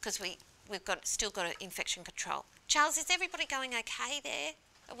 because we've still got infection control. Charles, is everybody going okay there?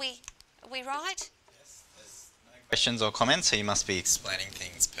 Are we right? Yes, there's no questions or comments, so you must be explaining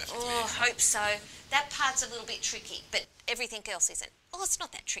things perfectly. Oh, I hope so. That part's a little bit tricky, but everything else isn't. Oh, it's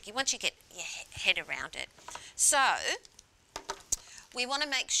not that tricky once you get your head around it. So we want to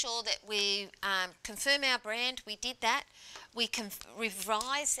make sure that we confirm our brand. We did that. We can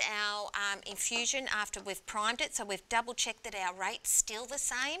revise our infusion after we've primed it, so we've double checked that our rate's still the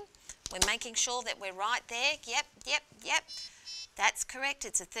same. We're making sure that we're right there. Yep. That's correct.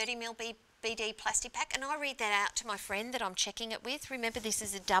 It's a 30 ml BD plastic pack, and I read that out to my friend that I'm checking it with. Remember, this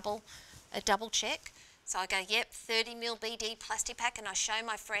is a double check. So I go, yep, 30 ml BD plastic pack, and I show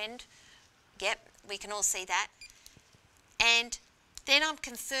my friend, yep, we can all see that. And then I'm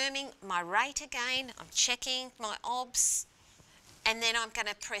confirming my rate again. I'm checking my OBS, and then I'm going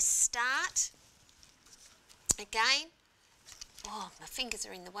to press start again. Oh, my fingers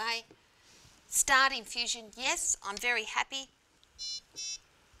are in the way. Start infusion. Yes, I'm very happy.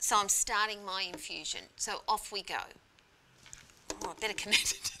 So I'm starting my infusion. So off we go. Oh, I better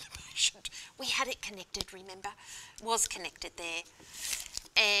connect it to the patient. We had it connected, remember? Was connected there.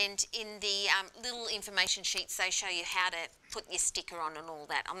 And in the little information sheets, they show you how to put your sticker on and all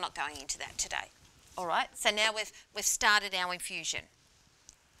that. I'm not going into that today. All right, so now we've started our infusion.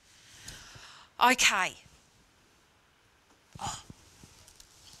 Okay. Oh,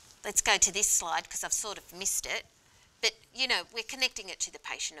 let's go to this slide because I've sort of missed it. But, you know, we're connecting it to the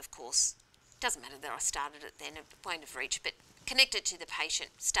patient, of course. Doesn't matter that I started it then, it won't have reached, but connect it to the patient,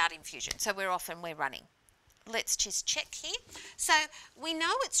 start infusion. So we're off and we're running. Let's just check here. So we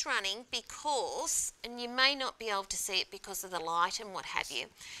know it's running because, and you may not be able to see it because of the light and what have you,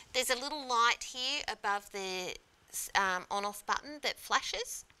 there's a little light here above the on-off button that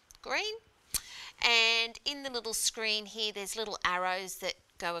flashes green. And in the little screen here, there's little arrows that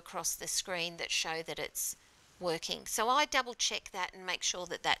go across the screen that show that it's working. So I double check that and make sure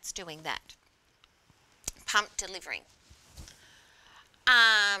that that's doing that. Pump delivering.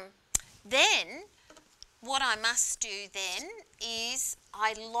 Then what I must do then is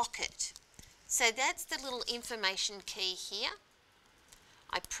I lock it. So that's the little information key here.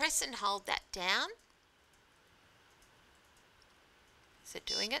 I press and hold that down. Is it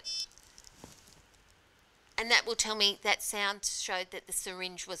doing it? And that will tell me that sound showed that the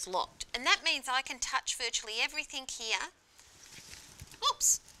syringe was locked. And that means I can touch virtually everything here.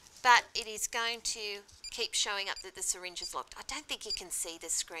 Oops. But it is going to keep showing up that the syringe is locked. I don't think you can see the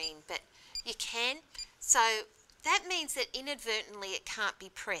screen, but you can. So that means that inadvertently it can't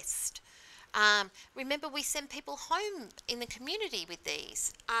be pressed. Remember, we send people home in the community with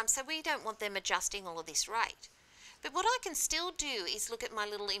these, so we don't want them adjusting all of this rate. But what I can still do is look at my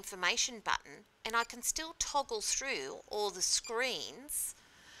little information button, and I can still toggle through all the screens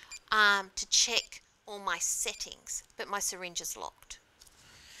to check all my settings, but my syringe is locked.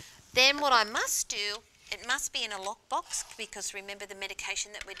 Then what I must do, it must be in a lockbox, because remember the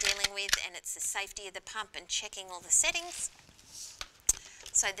medication that we're dealing with, and it's the safety of the pump and checking all the settings.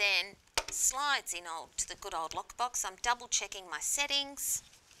 So then slides in to the good old lockbox. I'm double checking my settings.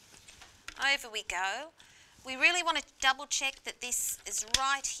 Over we go. We really want to double check that this is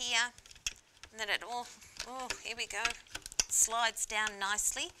right here, and that it all, here we go, slides down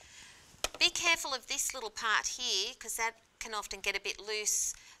nicely. Be careful of this little part here, because that can often get a bit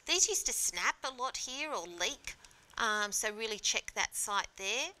loose. These used to snap a lot here or leak, so really check that site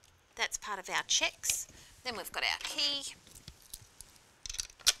there. That's part of our checks. Then we've got our key,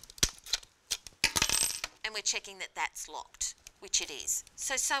 and we're checking that that's locked, which it is.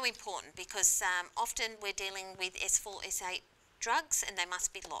 So important, because often we're dealing with S4, S8 drugs, and they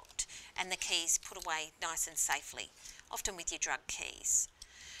must be locked, and the keys put away nice and safely, often with your drug keys.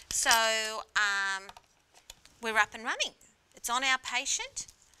 So we're up and running. It's on our patient.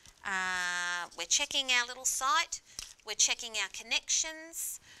 We're checking our little site. We're checking our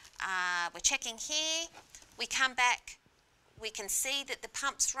connections. We're checking here. We come back. We can see that the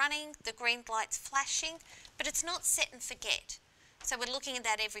pump's running, the green light's flashing, but it's not set and forget. So we're looking at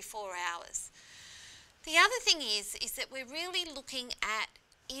that every 4 hours. The other thing is that we're really looking at,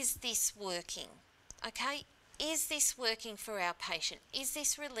 is this working? Okay? Is this working for our patient? Is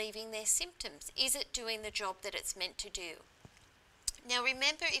this relieving their symptoms? Is it doing the job that it's meant to do? Now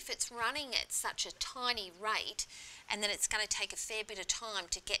remember, if it's running at such a tiny rate, and then it's going to take a fair bit of time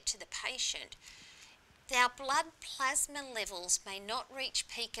to get to the patient, our blood plasma levels may not reach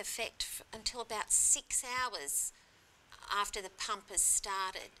peak effect until about 6 hours after the pump has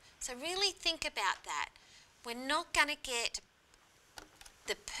started. So really think about that. We're not going to get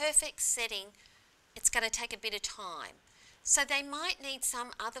the perfect setting. It's going to take a bit of time. So they might need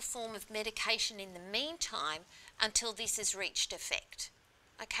some other form of medication in the meantime until this has reached effect.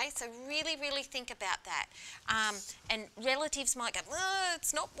 Okay, so really, really think about that. And relatives might go, oh,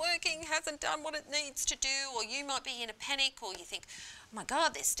 it's not working, hasn't done what it needs to do, or you might be in a panic, or you think, oh my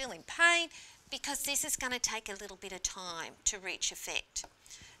God, they're still in pain, because this is going to take a little bit of time to reach effect.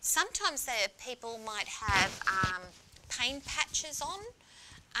 Sometimes people might have pain patches on,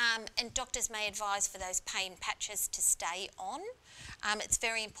 and doctors may advise for those pain patches to stay on. It's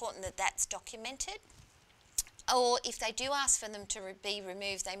very important that that's documented. Or if they do ask for them to be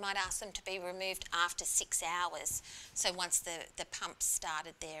removed, they might ask them to be removed after 6 hours. So once the pump's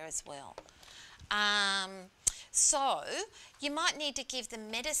started there as well. So you might need to give the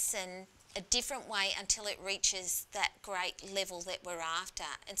medicine a different way until it reaches that great level that we're after.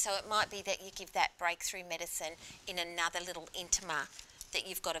 And so it might be that you give that breakthrough medicine in another little intima that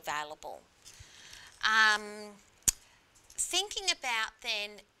you've got available. Thinking about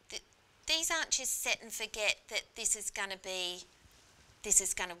then, these aren't just set and forget that this is going to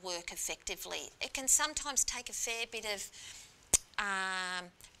work effectively. It can sometimes take a fair bit of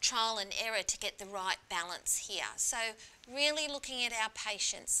trial and error to get the right balance here. So really looking at our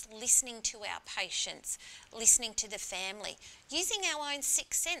patients, listening to our patients, listening to the family, using our own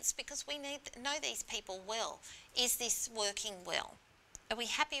sixth sense, because we know these people well. Is this working well? Are we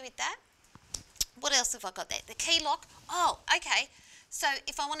happy with that? What else have I got there? The key lock. Oh, okay. So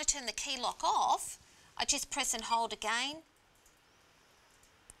if I want to turn the key lock off, I just press and hold again.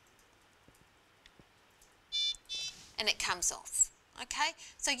 And it comes off. Okay,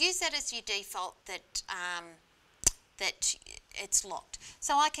 so use that as your default that that it's locked.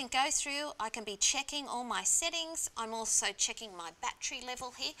 So I can go through, I can be checking all my settings. I'm also checking my battery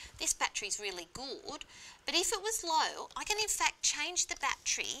level here. This battery is really good, but if it was low, I can in fact change the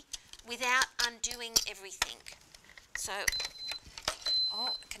battery without undoing everything. So,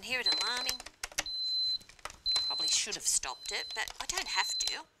 oh, I can hear it alarming. Probably should have stopped it, but I don't have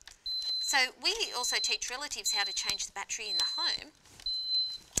to. So we also teach relatives how to change the battery in the home.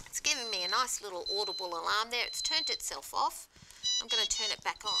 It's giving me a nice little audible alarm there. It's turned itself off. I'm going to turn it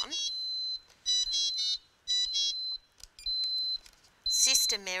back on.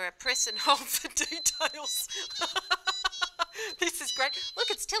 System error, press and hold for details. This is great. Look,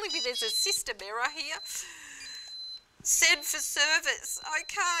 it's telling me there's a system error here. Send for service.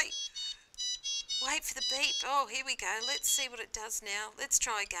 Okay. Wait for the beep. Oh, here we go. Let's see what it does now. Let's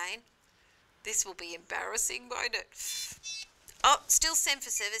try again. This will be embarrassing, won't it? Oh, still send for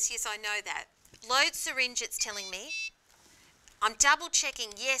service. Yes, I know that. Load syringe, it's telling me. I'm double checking.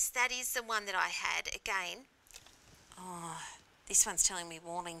 Yes, that is the one that I had again. Oh, this one's telling me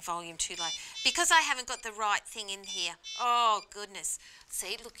warning, volume too low. Because I haven't got the right thing in here. Oh, goodness.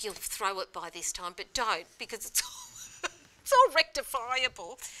 See, look, you'll throw it by this time, but don't, because it's all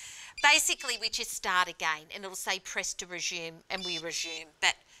rectifiable. Basically, we just start again, and it'll say press to resume, and we resume.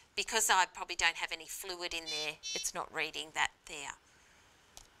 But because I probably don't have any fluid in there, it's not reading that there.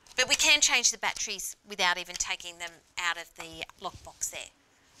 But we can change the batteries without even taking them out of the lockbox there.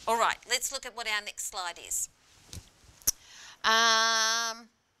 All right, let's look at what our next slide is.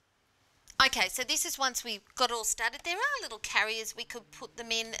 Okay, so this is once we've got all started. There are little carriers we could put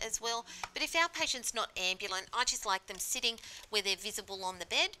them in as well, but if our patient's not ambulant, I just like them sitting where they're visible on the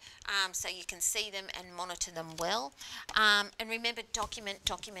bed, so you can see them and monitor them well. And remember, document,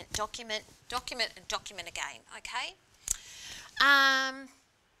 document, document, document, and document again, okay?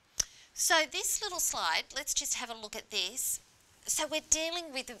 So this little slide, let's just have a look at this. So we're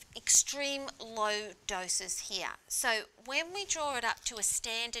dealing with extreme low doses here. So when we draw it up to a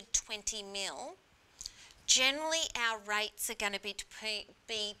standard 20 mil, generally our rates are going to be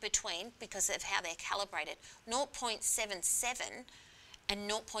between, because of how they're calibrated, 0.77 and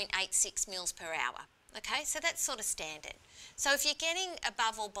 0.86 mils per hour. Okay, so that's sort of standard. So if you're getting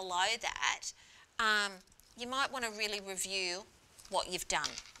above or below that, you might want to really review what you've done.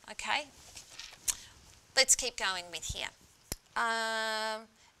 Okay, let's keep going with here.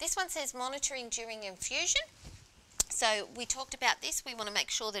 This one says monitoring during infusion. So we talked about this. We want to make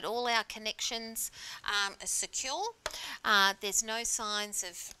sure that all our connections are secure. There's no signs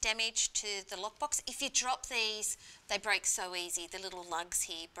of damage to the lockbox. If you drop these, they break so easy. The little lugs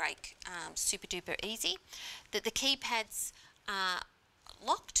here break super duper easy. That the keypads are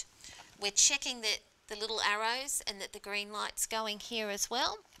locked. We're checking that the little arrows and that the green light's going here as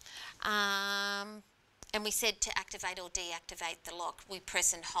well. And we said to activate or deactivate the lock, we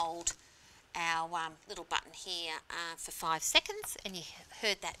press and hold our little button here for 5 seconds, and you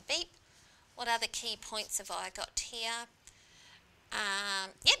heard that beep. What other key points have I got here?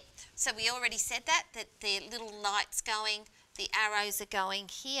 Yep, so we already said that the little light's going, the arrows are going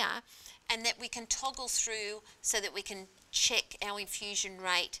here, and that we can toggle through so that we can check our infusion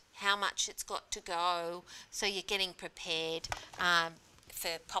rate, how much it's got to go, so you're getting prepared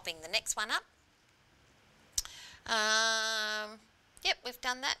for popping the next one up. Yep, we've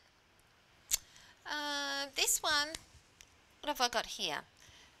done that. This one, what have I got here?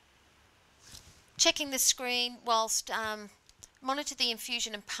 Checking the screen whilst monitor the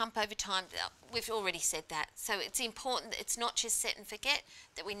infusion and pump over time. We've already said that. So it's important that it's not just set and forget,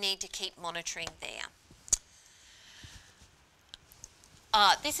 that we need to keep monitoring there.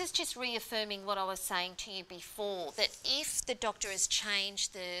 This is just reaffirming what I was saying to you before, that if the doctor has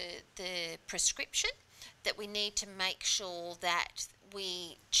changed the prescription, that we need to make sure that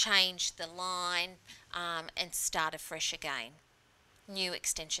we change the line and start afresh again. New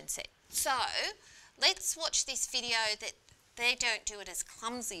extension set. So let's watch this video that they don't do it as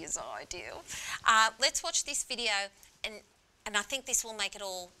clumsy as I do. Let's watch this video, and I think this will make it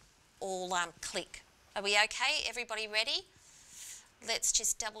all click. Are we okay? Everybody ready? Let's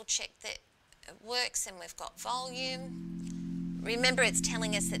just double check that it works, and we've got volume. Remember, it's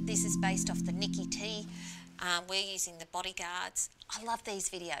telling us that this is based off the Nikki T. We're using the Bodyguards. I love these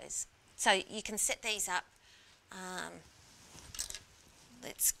videos. So you can set these up.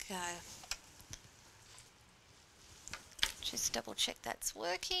 Let's go. Just double check that's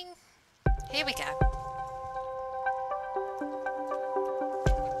working. Here we go.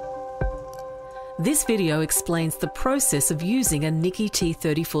 This video explains the process of using a Nicki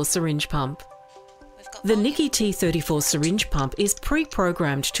T34 syringe pump. The Nicki T34 syringe pump is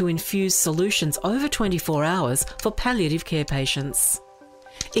pre-programmed to infuse solutions over 24 hours for palliative care patients.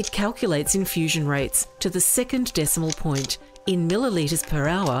 It calculates infusion rates to the second decimal point in millilitres per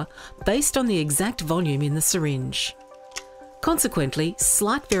hour based on the exact volume in the syringe. Consequently,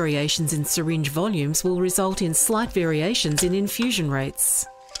 slight variations in syringe volumes will result in slight variations in infusion rates.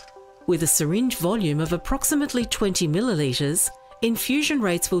 With a syringe volume of approximately 20 millilitres, infusion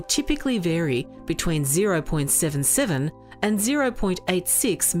rates will typically vary between 0.77 and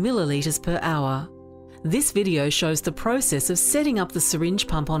 0.86 millilitres per hour. This video shows the process of setting up the syringe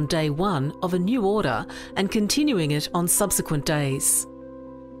pump on day 1 of a new order and continuing it on subsequent days.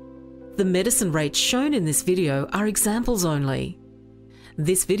 The medicine rates shown in this video are examples only.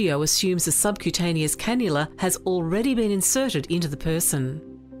 This video assumes a subcutaneous cannula has already been inserted into the person.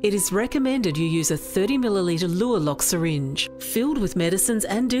 It is recommended you use a 30 millilitre Luer lock syringe filled with medicines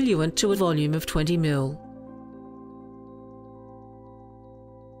and diluent to a volume of 20 ml.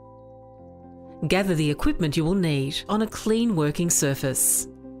 Gather the equipment you will need on a clean working surface.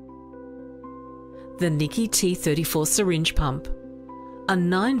 The Nicki T34 syringe pump. A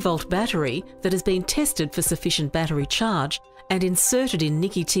 9-volt battery that has been tested for sufficient battery charge and inserted in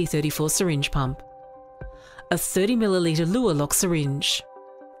Nicki T34 syringe pump. A 30 millilitre Luer lock syringe.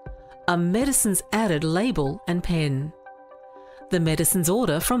 A medicines added label and pen. The medicines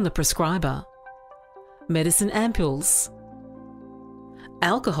order from the prescriber. Medicine ampules.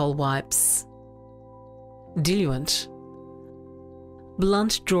 Alcohol wipes. Diluent.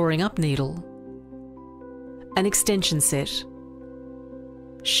 Blunt drawing up needle. An extension set.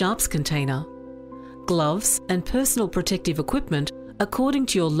 Sharps container. Gloves and personal protective equipment according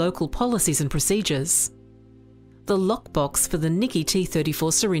to your local policies and procedures. The lockbox for the Nicki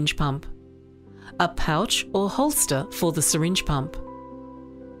T34 syringe pump. A pouch or holster for the syringe pump.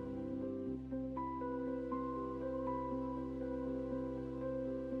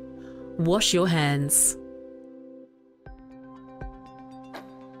 Wash your hands.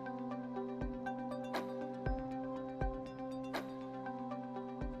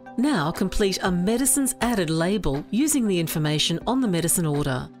 Now complete a medicines added label using the information on the medicine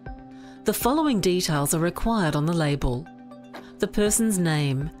order. The following details are required on the label: the person's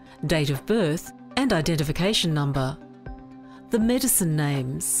name, date of birth and identification number, the medicine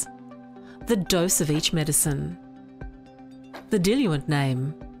names, the dose of each medicine, the diluent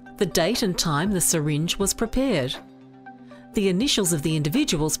name, the date and time the syringe was prepared, the initials of the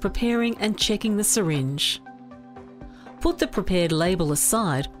individuals preparing and checking the syringe. Put the prepared label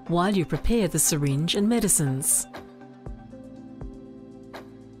aside while you prepare the syringe and medicines.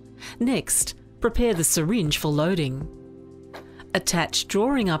 Next, prepare the syringe for loading. Attach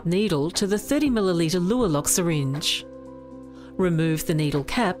drawing up needle to the 30 millilitre Luer lock syringe. Remove the needle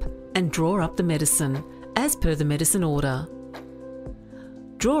cap and draw up the medicine, as per the medicine order.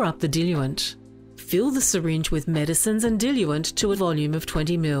 Draw up the diluent. Fill the syringe with medicines and diluent to a volume of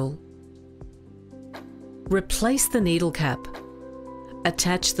 20 ml. Replace the needle cap.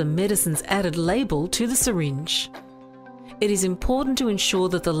 Attach the medicines added label to the syringe. It is important to ensure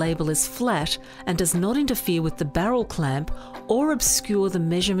that the label is flat and does not interfere with the barrel clamp or obscure the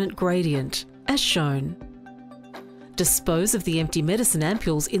measurement gradient, as shown. Dispose of the empty medicine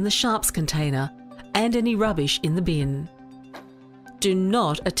ampules in the sharps container and any rubbish in the bin. Do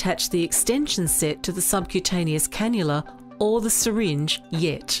not attach the extension set to the subcutaneous cannula or the syringe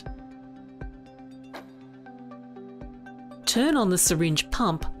yet. Turn on the syringe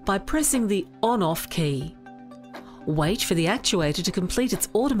pump by pressing the on-off key. Wait for the actuator to complete its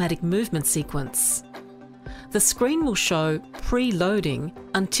automatic movement sequence. The screen will show pre-loading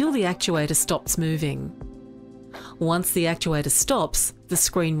until the actuator stops moving. Once the actuator stops, the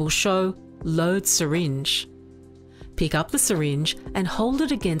screen will show Load Syringe. Pick up the syringe and hold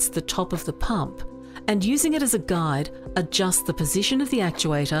it against the top of the pump, and using it as a guide, adjust the position of the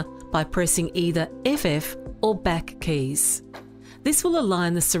actuator by pressing either FF or back keys. This will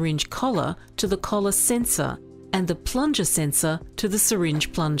align the syringe collar to the collar sensor and the plunger sensor to the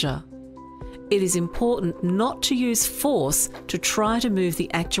syringe plunger. It is important not to use force to try to move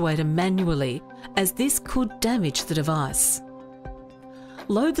the actuator manually, as this could damage the device.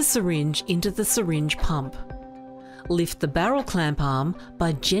 Load the syringe into the syringe pump. Lift the barrel clamp arm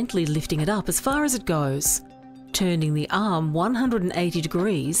by gently lifting it up as far as it goes, turning the arm 180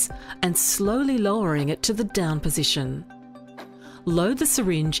 degrees and slowly lowering it to the down position. Load the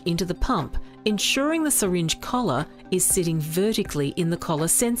syringe into the pump, ensuring the syringe collar is sitting vertically in the collar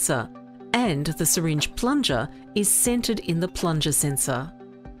sensor and the syringe plunger is centred in the plunger sensor.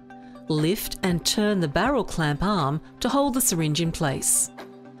 lift and turn the barrel clamp arm to hold the syringe in place.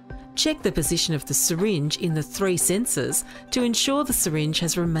 Check the position of the syringe in the 3 sensors to ensure the syringe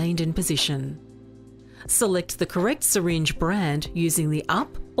has remained in position. Select the correct syringe brand using the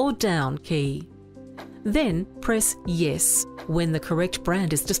up or down key. Then press Yes when the correct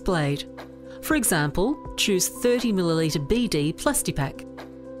brand is displayed. For example, choose 30ml BD Plastipack.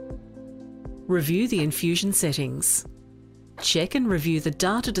 Review the infusion settings. Check and review the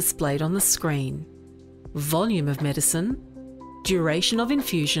data displayed on the screen. Volume of medicine, duration of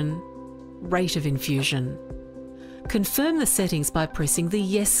infusion, rate of infusion. Confirm the settings by pressing the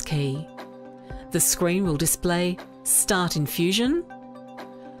Yes key. The screen will display Start Infusion.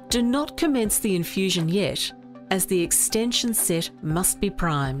 Do not commence the infusion yet, as the extension set must be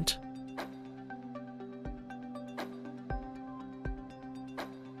primed.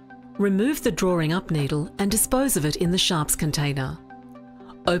 Remove the drawing up needle and dispose of it in the sharps container.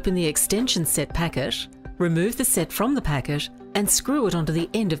 Open the extension set packet, remove the set from the packet and screw it onto the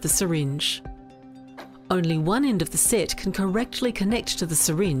end of the syringe. Only one end of the set can correctly connect to the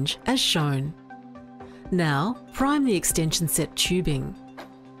syringe as shown. Now prime the extension set tubing.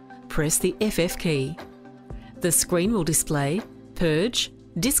 Press the FF key. The screen will display Purge,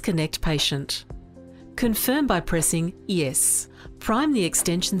 Disconnect Patient. Confirm by pressing Yes. Prime the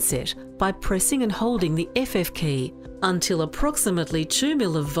extension set by pressing and holding the FF key until approximately 2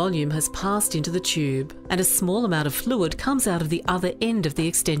 ml of volume has passed into the tube and a small amount of fluid comes out of the other end of the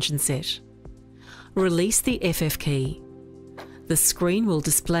extension set. Release the FF key. The screen will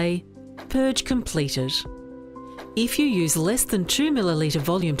display Purge Completed. If you use less than 2 ml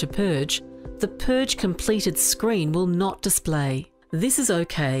volume to purge, the Purge Completed screen will not display. This is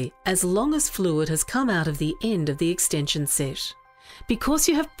okay as long as fluid has come out of the end of the extension set. Because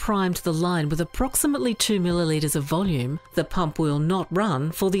you have primed the line with approximately 2 ml of volume, the pump will not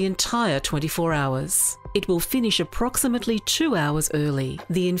run for the entire 24 hours. It will finish approximately 2 hours early.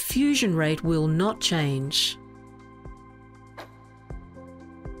 The infusion rate will not change.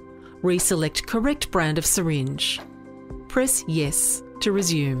 Reselect correct brand of syringe. Press Yes to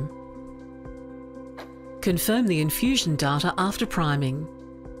resume. Confirm the infusion data after priming.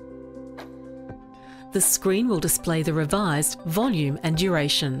 The screen will display the revised volume and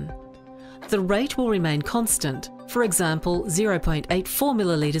duration. The rate will remain constant, for example 0.84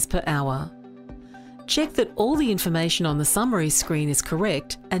 ml per hour. Check that all the information on the summary screen is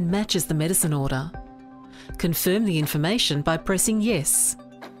correct and matches the medicine order. Confirm the information by pressing Yes.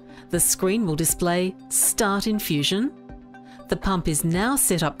 The screen will display Start Infusion. The pump is now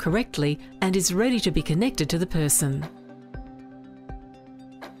set up correctly and is ready to be connected to the person.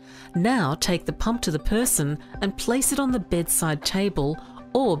 Now take the pump to the person and place it on the bedside table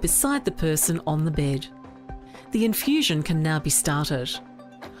or beside the person on the bed. The infusion can now be started.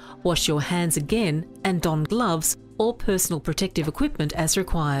 Wash your hands again and don gloves or personal protective equipment as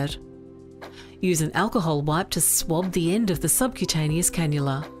required. Use an alcohol wipe to swab the end of the subcutaneous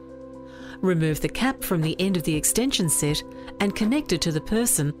cannula. Remove the cap from the end of the extension set and connect it to the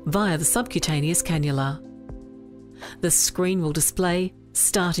person via the subcutaneous cannula. The screen will display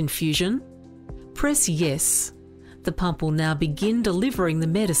Start Infusion. Press Yes. The pump will now begin delivering the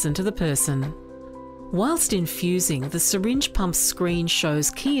medicine to the person. Whilst infusing, the syringe pump screen shows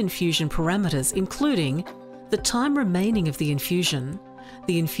key infusion parameters including the time remaining of the infusion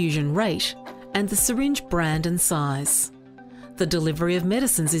rate, and the syringe brand and size. The delivery of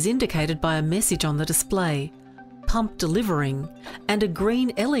medicines is indicated by a message on the display, Pump Delivering, and a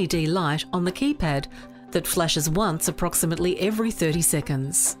green LED light on the keypad that flashes once approximately every 30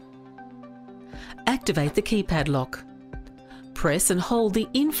 seconds. Activate the keypad lock. Press and hold the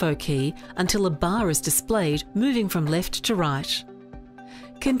Info key until a bar is displayed moving from left to right.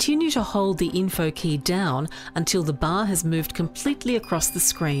 Continue to hold the Info key down until the bar has moved completely across the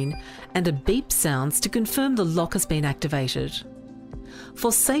screen and a beep sounds to confirm the lock has been activated.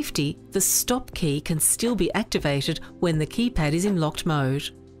 For safety, the Stop key can still be activated when the keypad is in locked mode.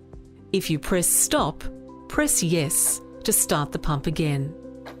 If you press Stop, press Yes to start the pump again.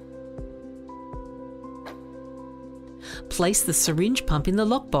 Place the syringe pump in the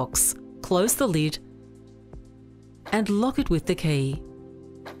lockbox, close the lid and lock it with the key.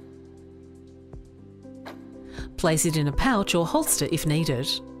 Place it in a pouch or holster if needed.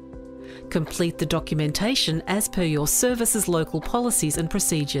 Complete the documentation as per your service's local policies and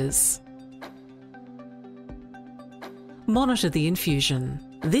procedures. Monitor the infusion.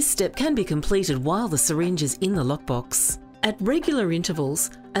 This step can be completed while the syringe is in the lockbox. At regular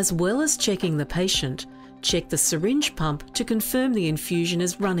intervals, as well as checking the patient, check the syringe pump to confirm the infusion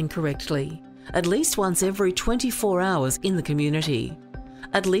is running correctly, at least once every 24 hours in the community.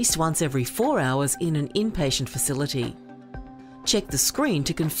 at least once every 4 hours in an inpatient facility. Check the screen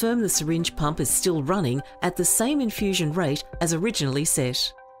to confirm the syringe pump is still running at the same infusion rate as originally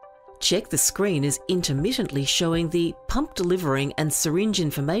set. Check the screen is intermittently showing the pump delivering and syringe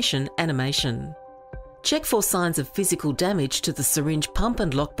information animation. Check for signs of physical damage to the syringe pump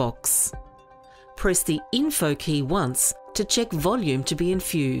and lockbox. Press the Info key once to check volume to be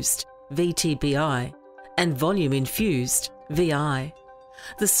infused, VTBI, and volume infused, VI.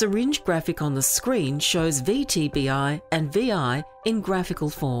 The syringe graphic on the screen shows VTBI and VI in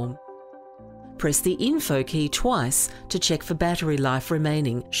graphical form. Press the Info key twice to check for battery life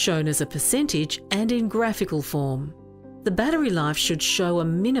remaining, shown as a percentage and in graphical form. The battery life should show a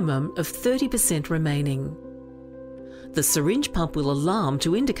minimum of 30% remaining. The syringe pump will alarm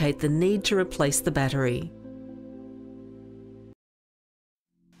to indicate the need to replace the battery.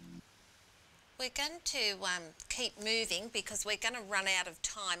 We're going to keep moving because we're going to run out of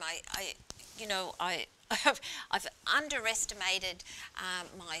time. I've underestimated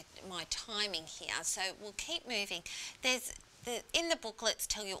my timing here, so we'll keep moving. In the booklets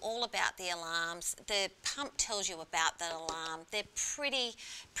tell you all about the alarms. The pump tells you about the alarm. They're pretty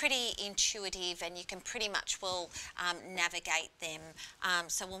intuitive, and you can pretty much navigate them.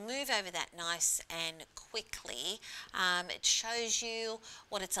 So we'll move over that nice and quickly. It shows you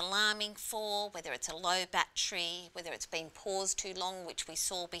what it's alarming for, whether it's a low battery, whether it's been paused too long, which we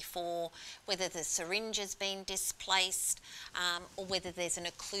saw before, whether the syringe has been displaced, or whether there's an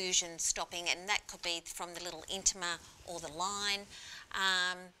occlusion stopping, and that could be from the little intima or the line.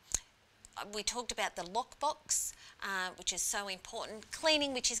 We talked about the lockbox, which is so important.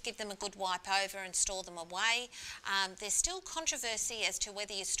 Cleaning, which is give them a good wipe over and store them away. There's still controversy as to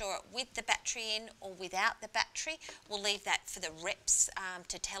whether you store it with the battery in or without the battery. We'll leave that for the reps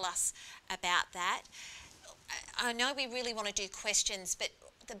to tell us about that. I know we really want to do questions, but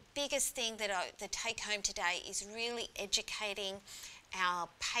the biggest thing the take home today is really educating our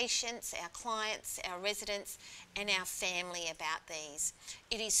patients, our clients, our residents and our family about these.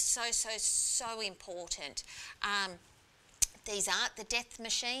 It is so important. These aren't the death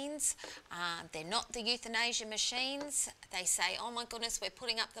machines, they're not the euthanasia machines. They say, oh my goodness, we're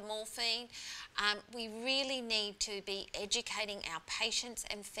putting up the morphine. We really need to be educating our patients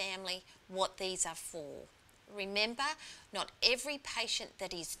and family what these are for. Remember, not every patient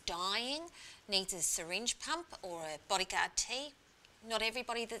that is dying needs a syringe pump or a bodyguard T. Not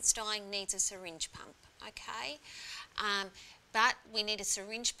everybody that's dying needs a syringe pump, okay? But we need a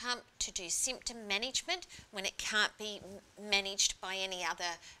syringe pump to do symptom management when it can't be managed by any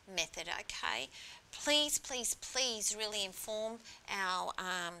other method, okay? Please really inform our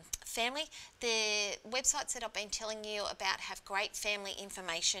family. The websites that I've been telling you about have great family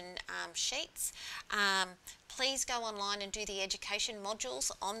information sheets. Please go online and do the education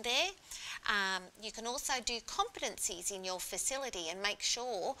modules on there. You can also do competencies in your facility and make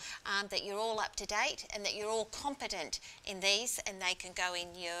sure that you're all up to date and that you're all competent in these, and they can go in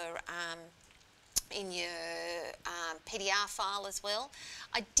your PDR file as well.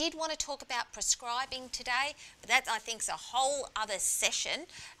 I did want to talk about prescribing today, but that I think is a whole other session.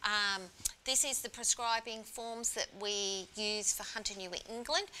 This is the prescribing forms that we use for Hunter New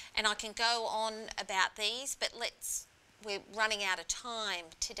England, and I can go on about these, but we're running out of time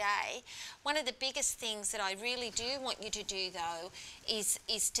today. One of the biggest things that I really do want you to do though is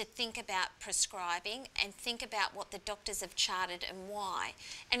to think about prescribing and think about what the doctors have charted and why.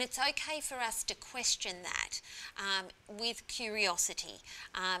 And it's okay for us to question that with curiosity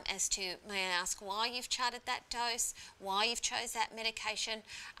as to, may I ask why you've charted that dose, why you've chose that medication.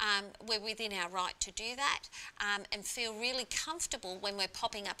 We're within our right to do that and feel really comfortable when we're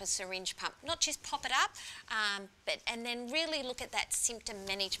popping up a syringe pump. Not just pop it up, and then really look at that symptom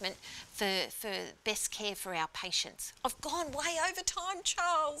management for best care for our patients. I've gone way over time,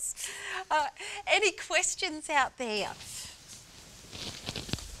 Charles. Any questions out there?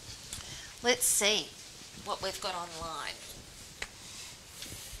 Let's see what we've got online.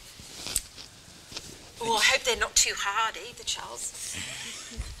 Oh, I hope they're not too hard either, Charles.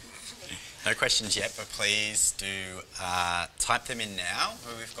 No questions yet, but please do type them in now.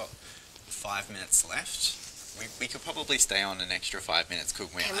 We've got 5 minutes left. We could probably stay on an extra 5 minutes,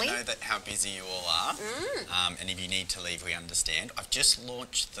 couldn't we? I know that how busy you all are, and if you need to leave, we understand. I've just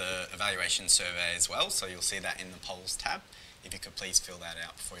launched the evaluation survey as well, so you'll see that in the polls tab. If you could please fill that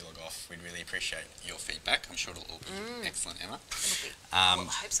out before you log off, we'd really appreciate your feedback. I'm sure it'll all be excellent, Emma. I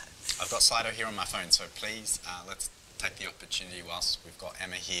hope so. I've got Slido here on my phone, so please let's take the opportunity whilst we've got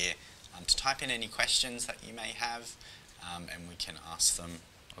Emma here to type in any questions that you may have, and we can ask them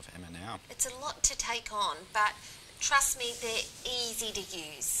of Emma now. It's a lot to take on, but Trust me, they're easy to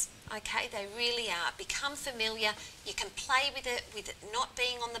use. Okay, they really are. Become familiar. You can play with it not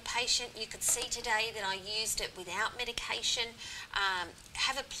being on the patient. You could see today that I used it without medication.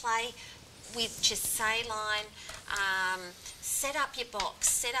 Have a play with just saline. Set up your box,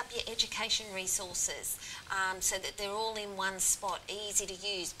 set up your education resources so that they're all in one spot, easy to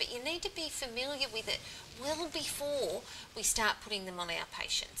use. But you need to be familiar with it well before we start putting them on our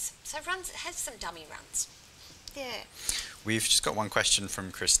patients. So have some dummy runs. Yeah. We've just got one question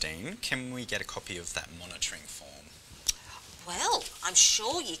from Christine. Can we get a copy of that monitoring form? Well, I'm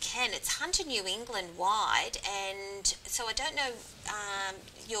sure you can. It's Hunter New England wide, and so I don't know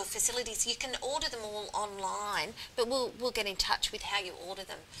your facilities. You can order them all online, but we'll get in touch with how you order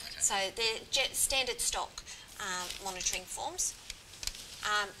them. Okay. So they're standard stock monitoring forms.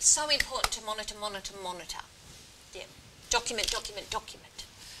 So important to monitor. Yeah. Document.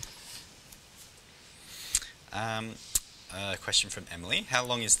 A question from Emily. How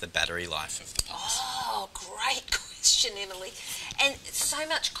long is the battery life of the pumps? Oh, great question, Emily. And so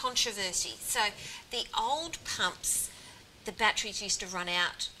much controversy. So the old pumps, the batteries used to run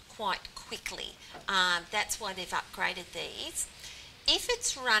out quite quickly. That's why they've upgraded these. If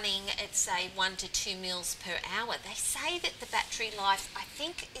it's running at, say, 1 to 2 mils per hour, they say that the battery life, I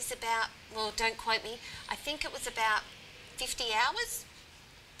think, is about, well, don't quote me, I think it was about 50 hours.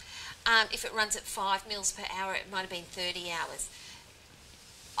 If it runs at 5 mils per hour, it might have been 30 hours.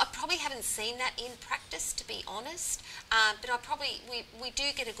 I probably haven't seen that in practice, to be honest, but we do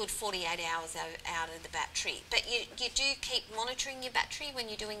get a good 48 hours out of the battery. But you do keep monitoring your battery when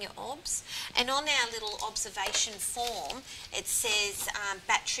you're doing your OBS. And on our little observation form, it says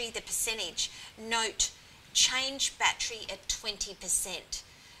battery, the percentage. Note, change battery at 20%.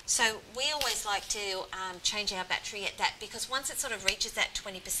 So we always like to change our battery at that, because once it sort of reaches that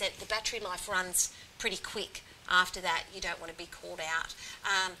 20%, the battery life runs pretty quick. After that, you don't want to be called out.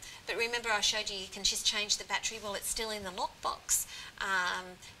 But remember, I showed you can just change the battery while it's still in the lockbox.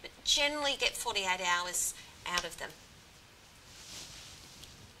 But generally get 48 hours out of them.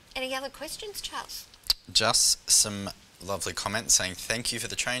 Any other questions, Charles? Just some lovely comments saying thank you for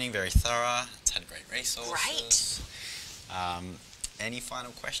the training, very thorough. It's had great resources. Great. Any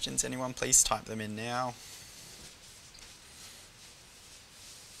final questions, anyone? Please type them in now.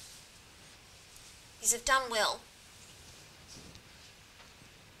 You've done well.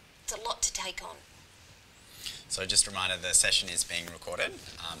 It's a lot to take on. So just a reminder, the session is being recorded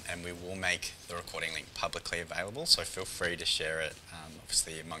and we will make the recording link publicly available, so feel free to share it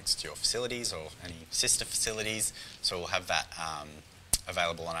obviously amongst your facilities or any sister facilities. So we'll have that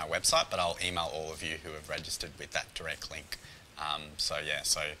available on our website, but I'll email all of you who have registered with that direct link. So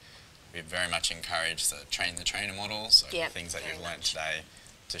we very much encourage the train the trainer model, so things that you've learnt today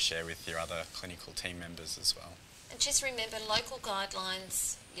to share with your other clinical team members as well. And just remember local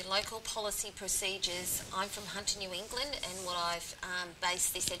guidelines, your local policy procedures. I'm from Hunter New England, and what I've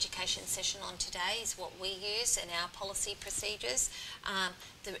based this education session on today is what we use in our policy procedures.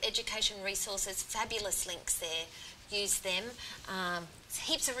 The education resources, fabulous links there. Use them.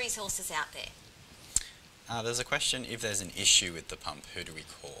 Heaps of resources out there. There's a question, if there's an issue with the pump, who do we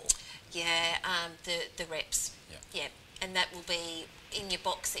call? Yeah, the reps. Yeah, and that will be in your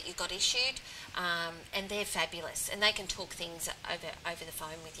box that you got issued, and they're fabulous, and they can talk things over the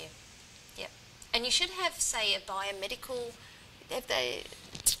phone with you. Yep. And you should have, say, a biomedical. They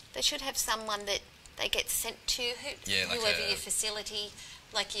should have someone that they get sent to, whoever your facility,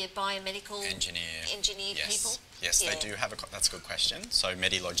 like your biomedical engineered people. Yes, they do have that's a good question. So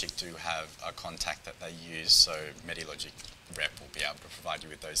MediLogic do have a contact that they use, so MediLogic rep will be able to provide you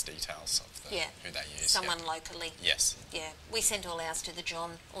with those details of who they use. Someone locally. Yes. Yeah, we send all ours to the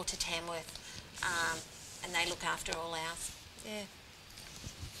John or to Tamworth, and they look after all ours.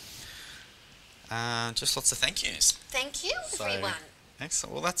 Yeah. Just lots of thank yous. Thank you, everyone.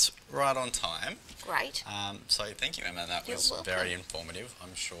 Excellent. Well, that's right on time. Great. So thank you, Emma. That was very informative.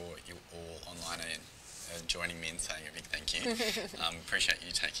 I'm sure you all online are joining me in saying a big thank you. Appreciate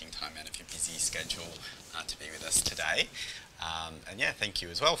you taking time out of your busy schedule to be with us today. And yeah, thank you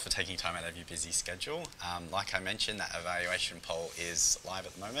as well for taking time out of your busy schedule. Like I mentioned, that evaluation poll is live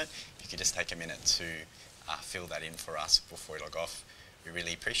at the moment. If you could just take a minute to fill that in for us before we log off, we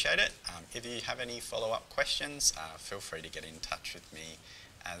really appreciate it. If you have any follow-up questions, feel free to get in touch with me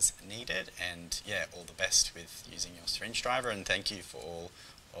as needed. And yeah, all the best with using your syringe driver, and thank you for all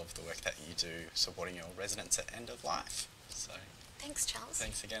of the work that you do supporting your residents at end of life. So thanks, Charles.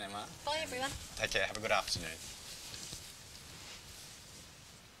 Thanks again, Emma. Bye, everyone. Take care. Have a good afternoon.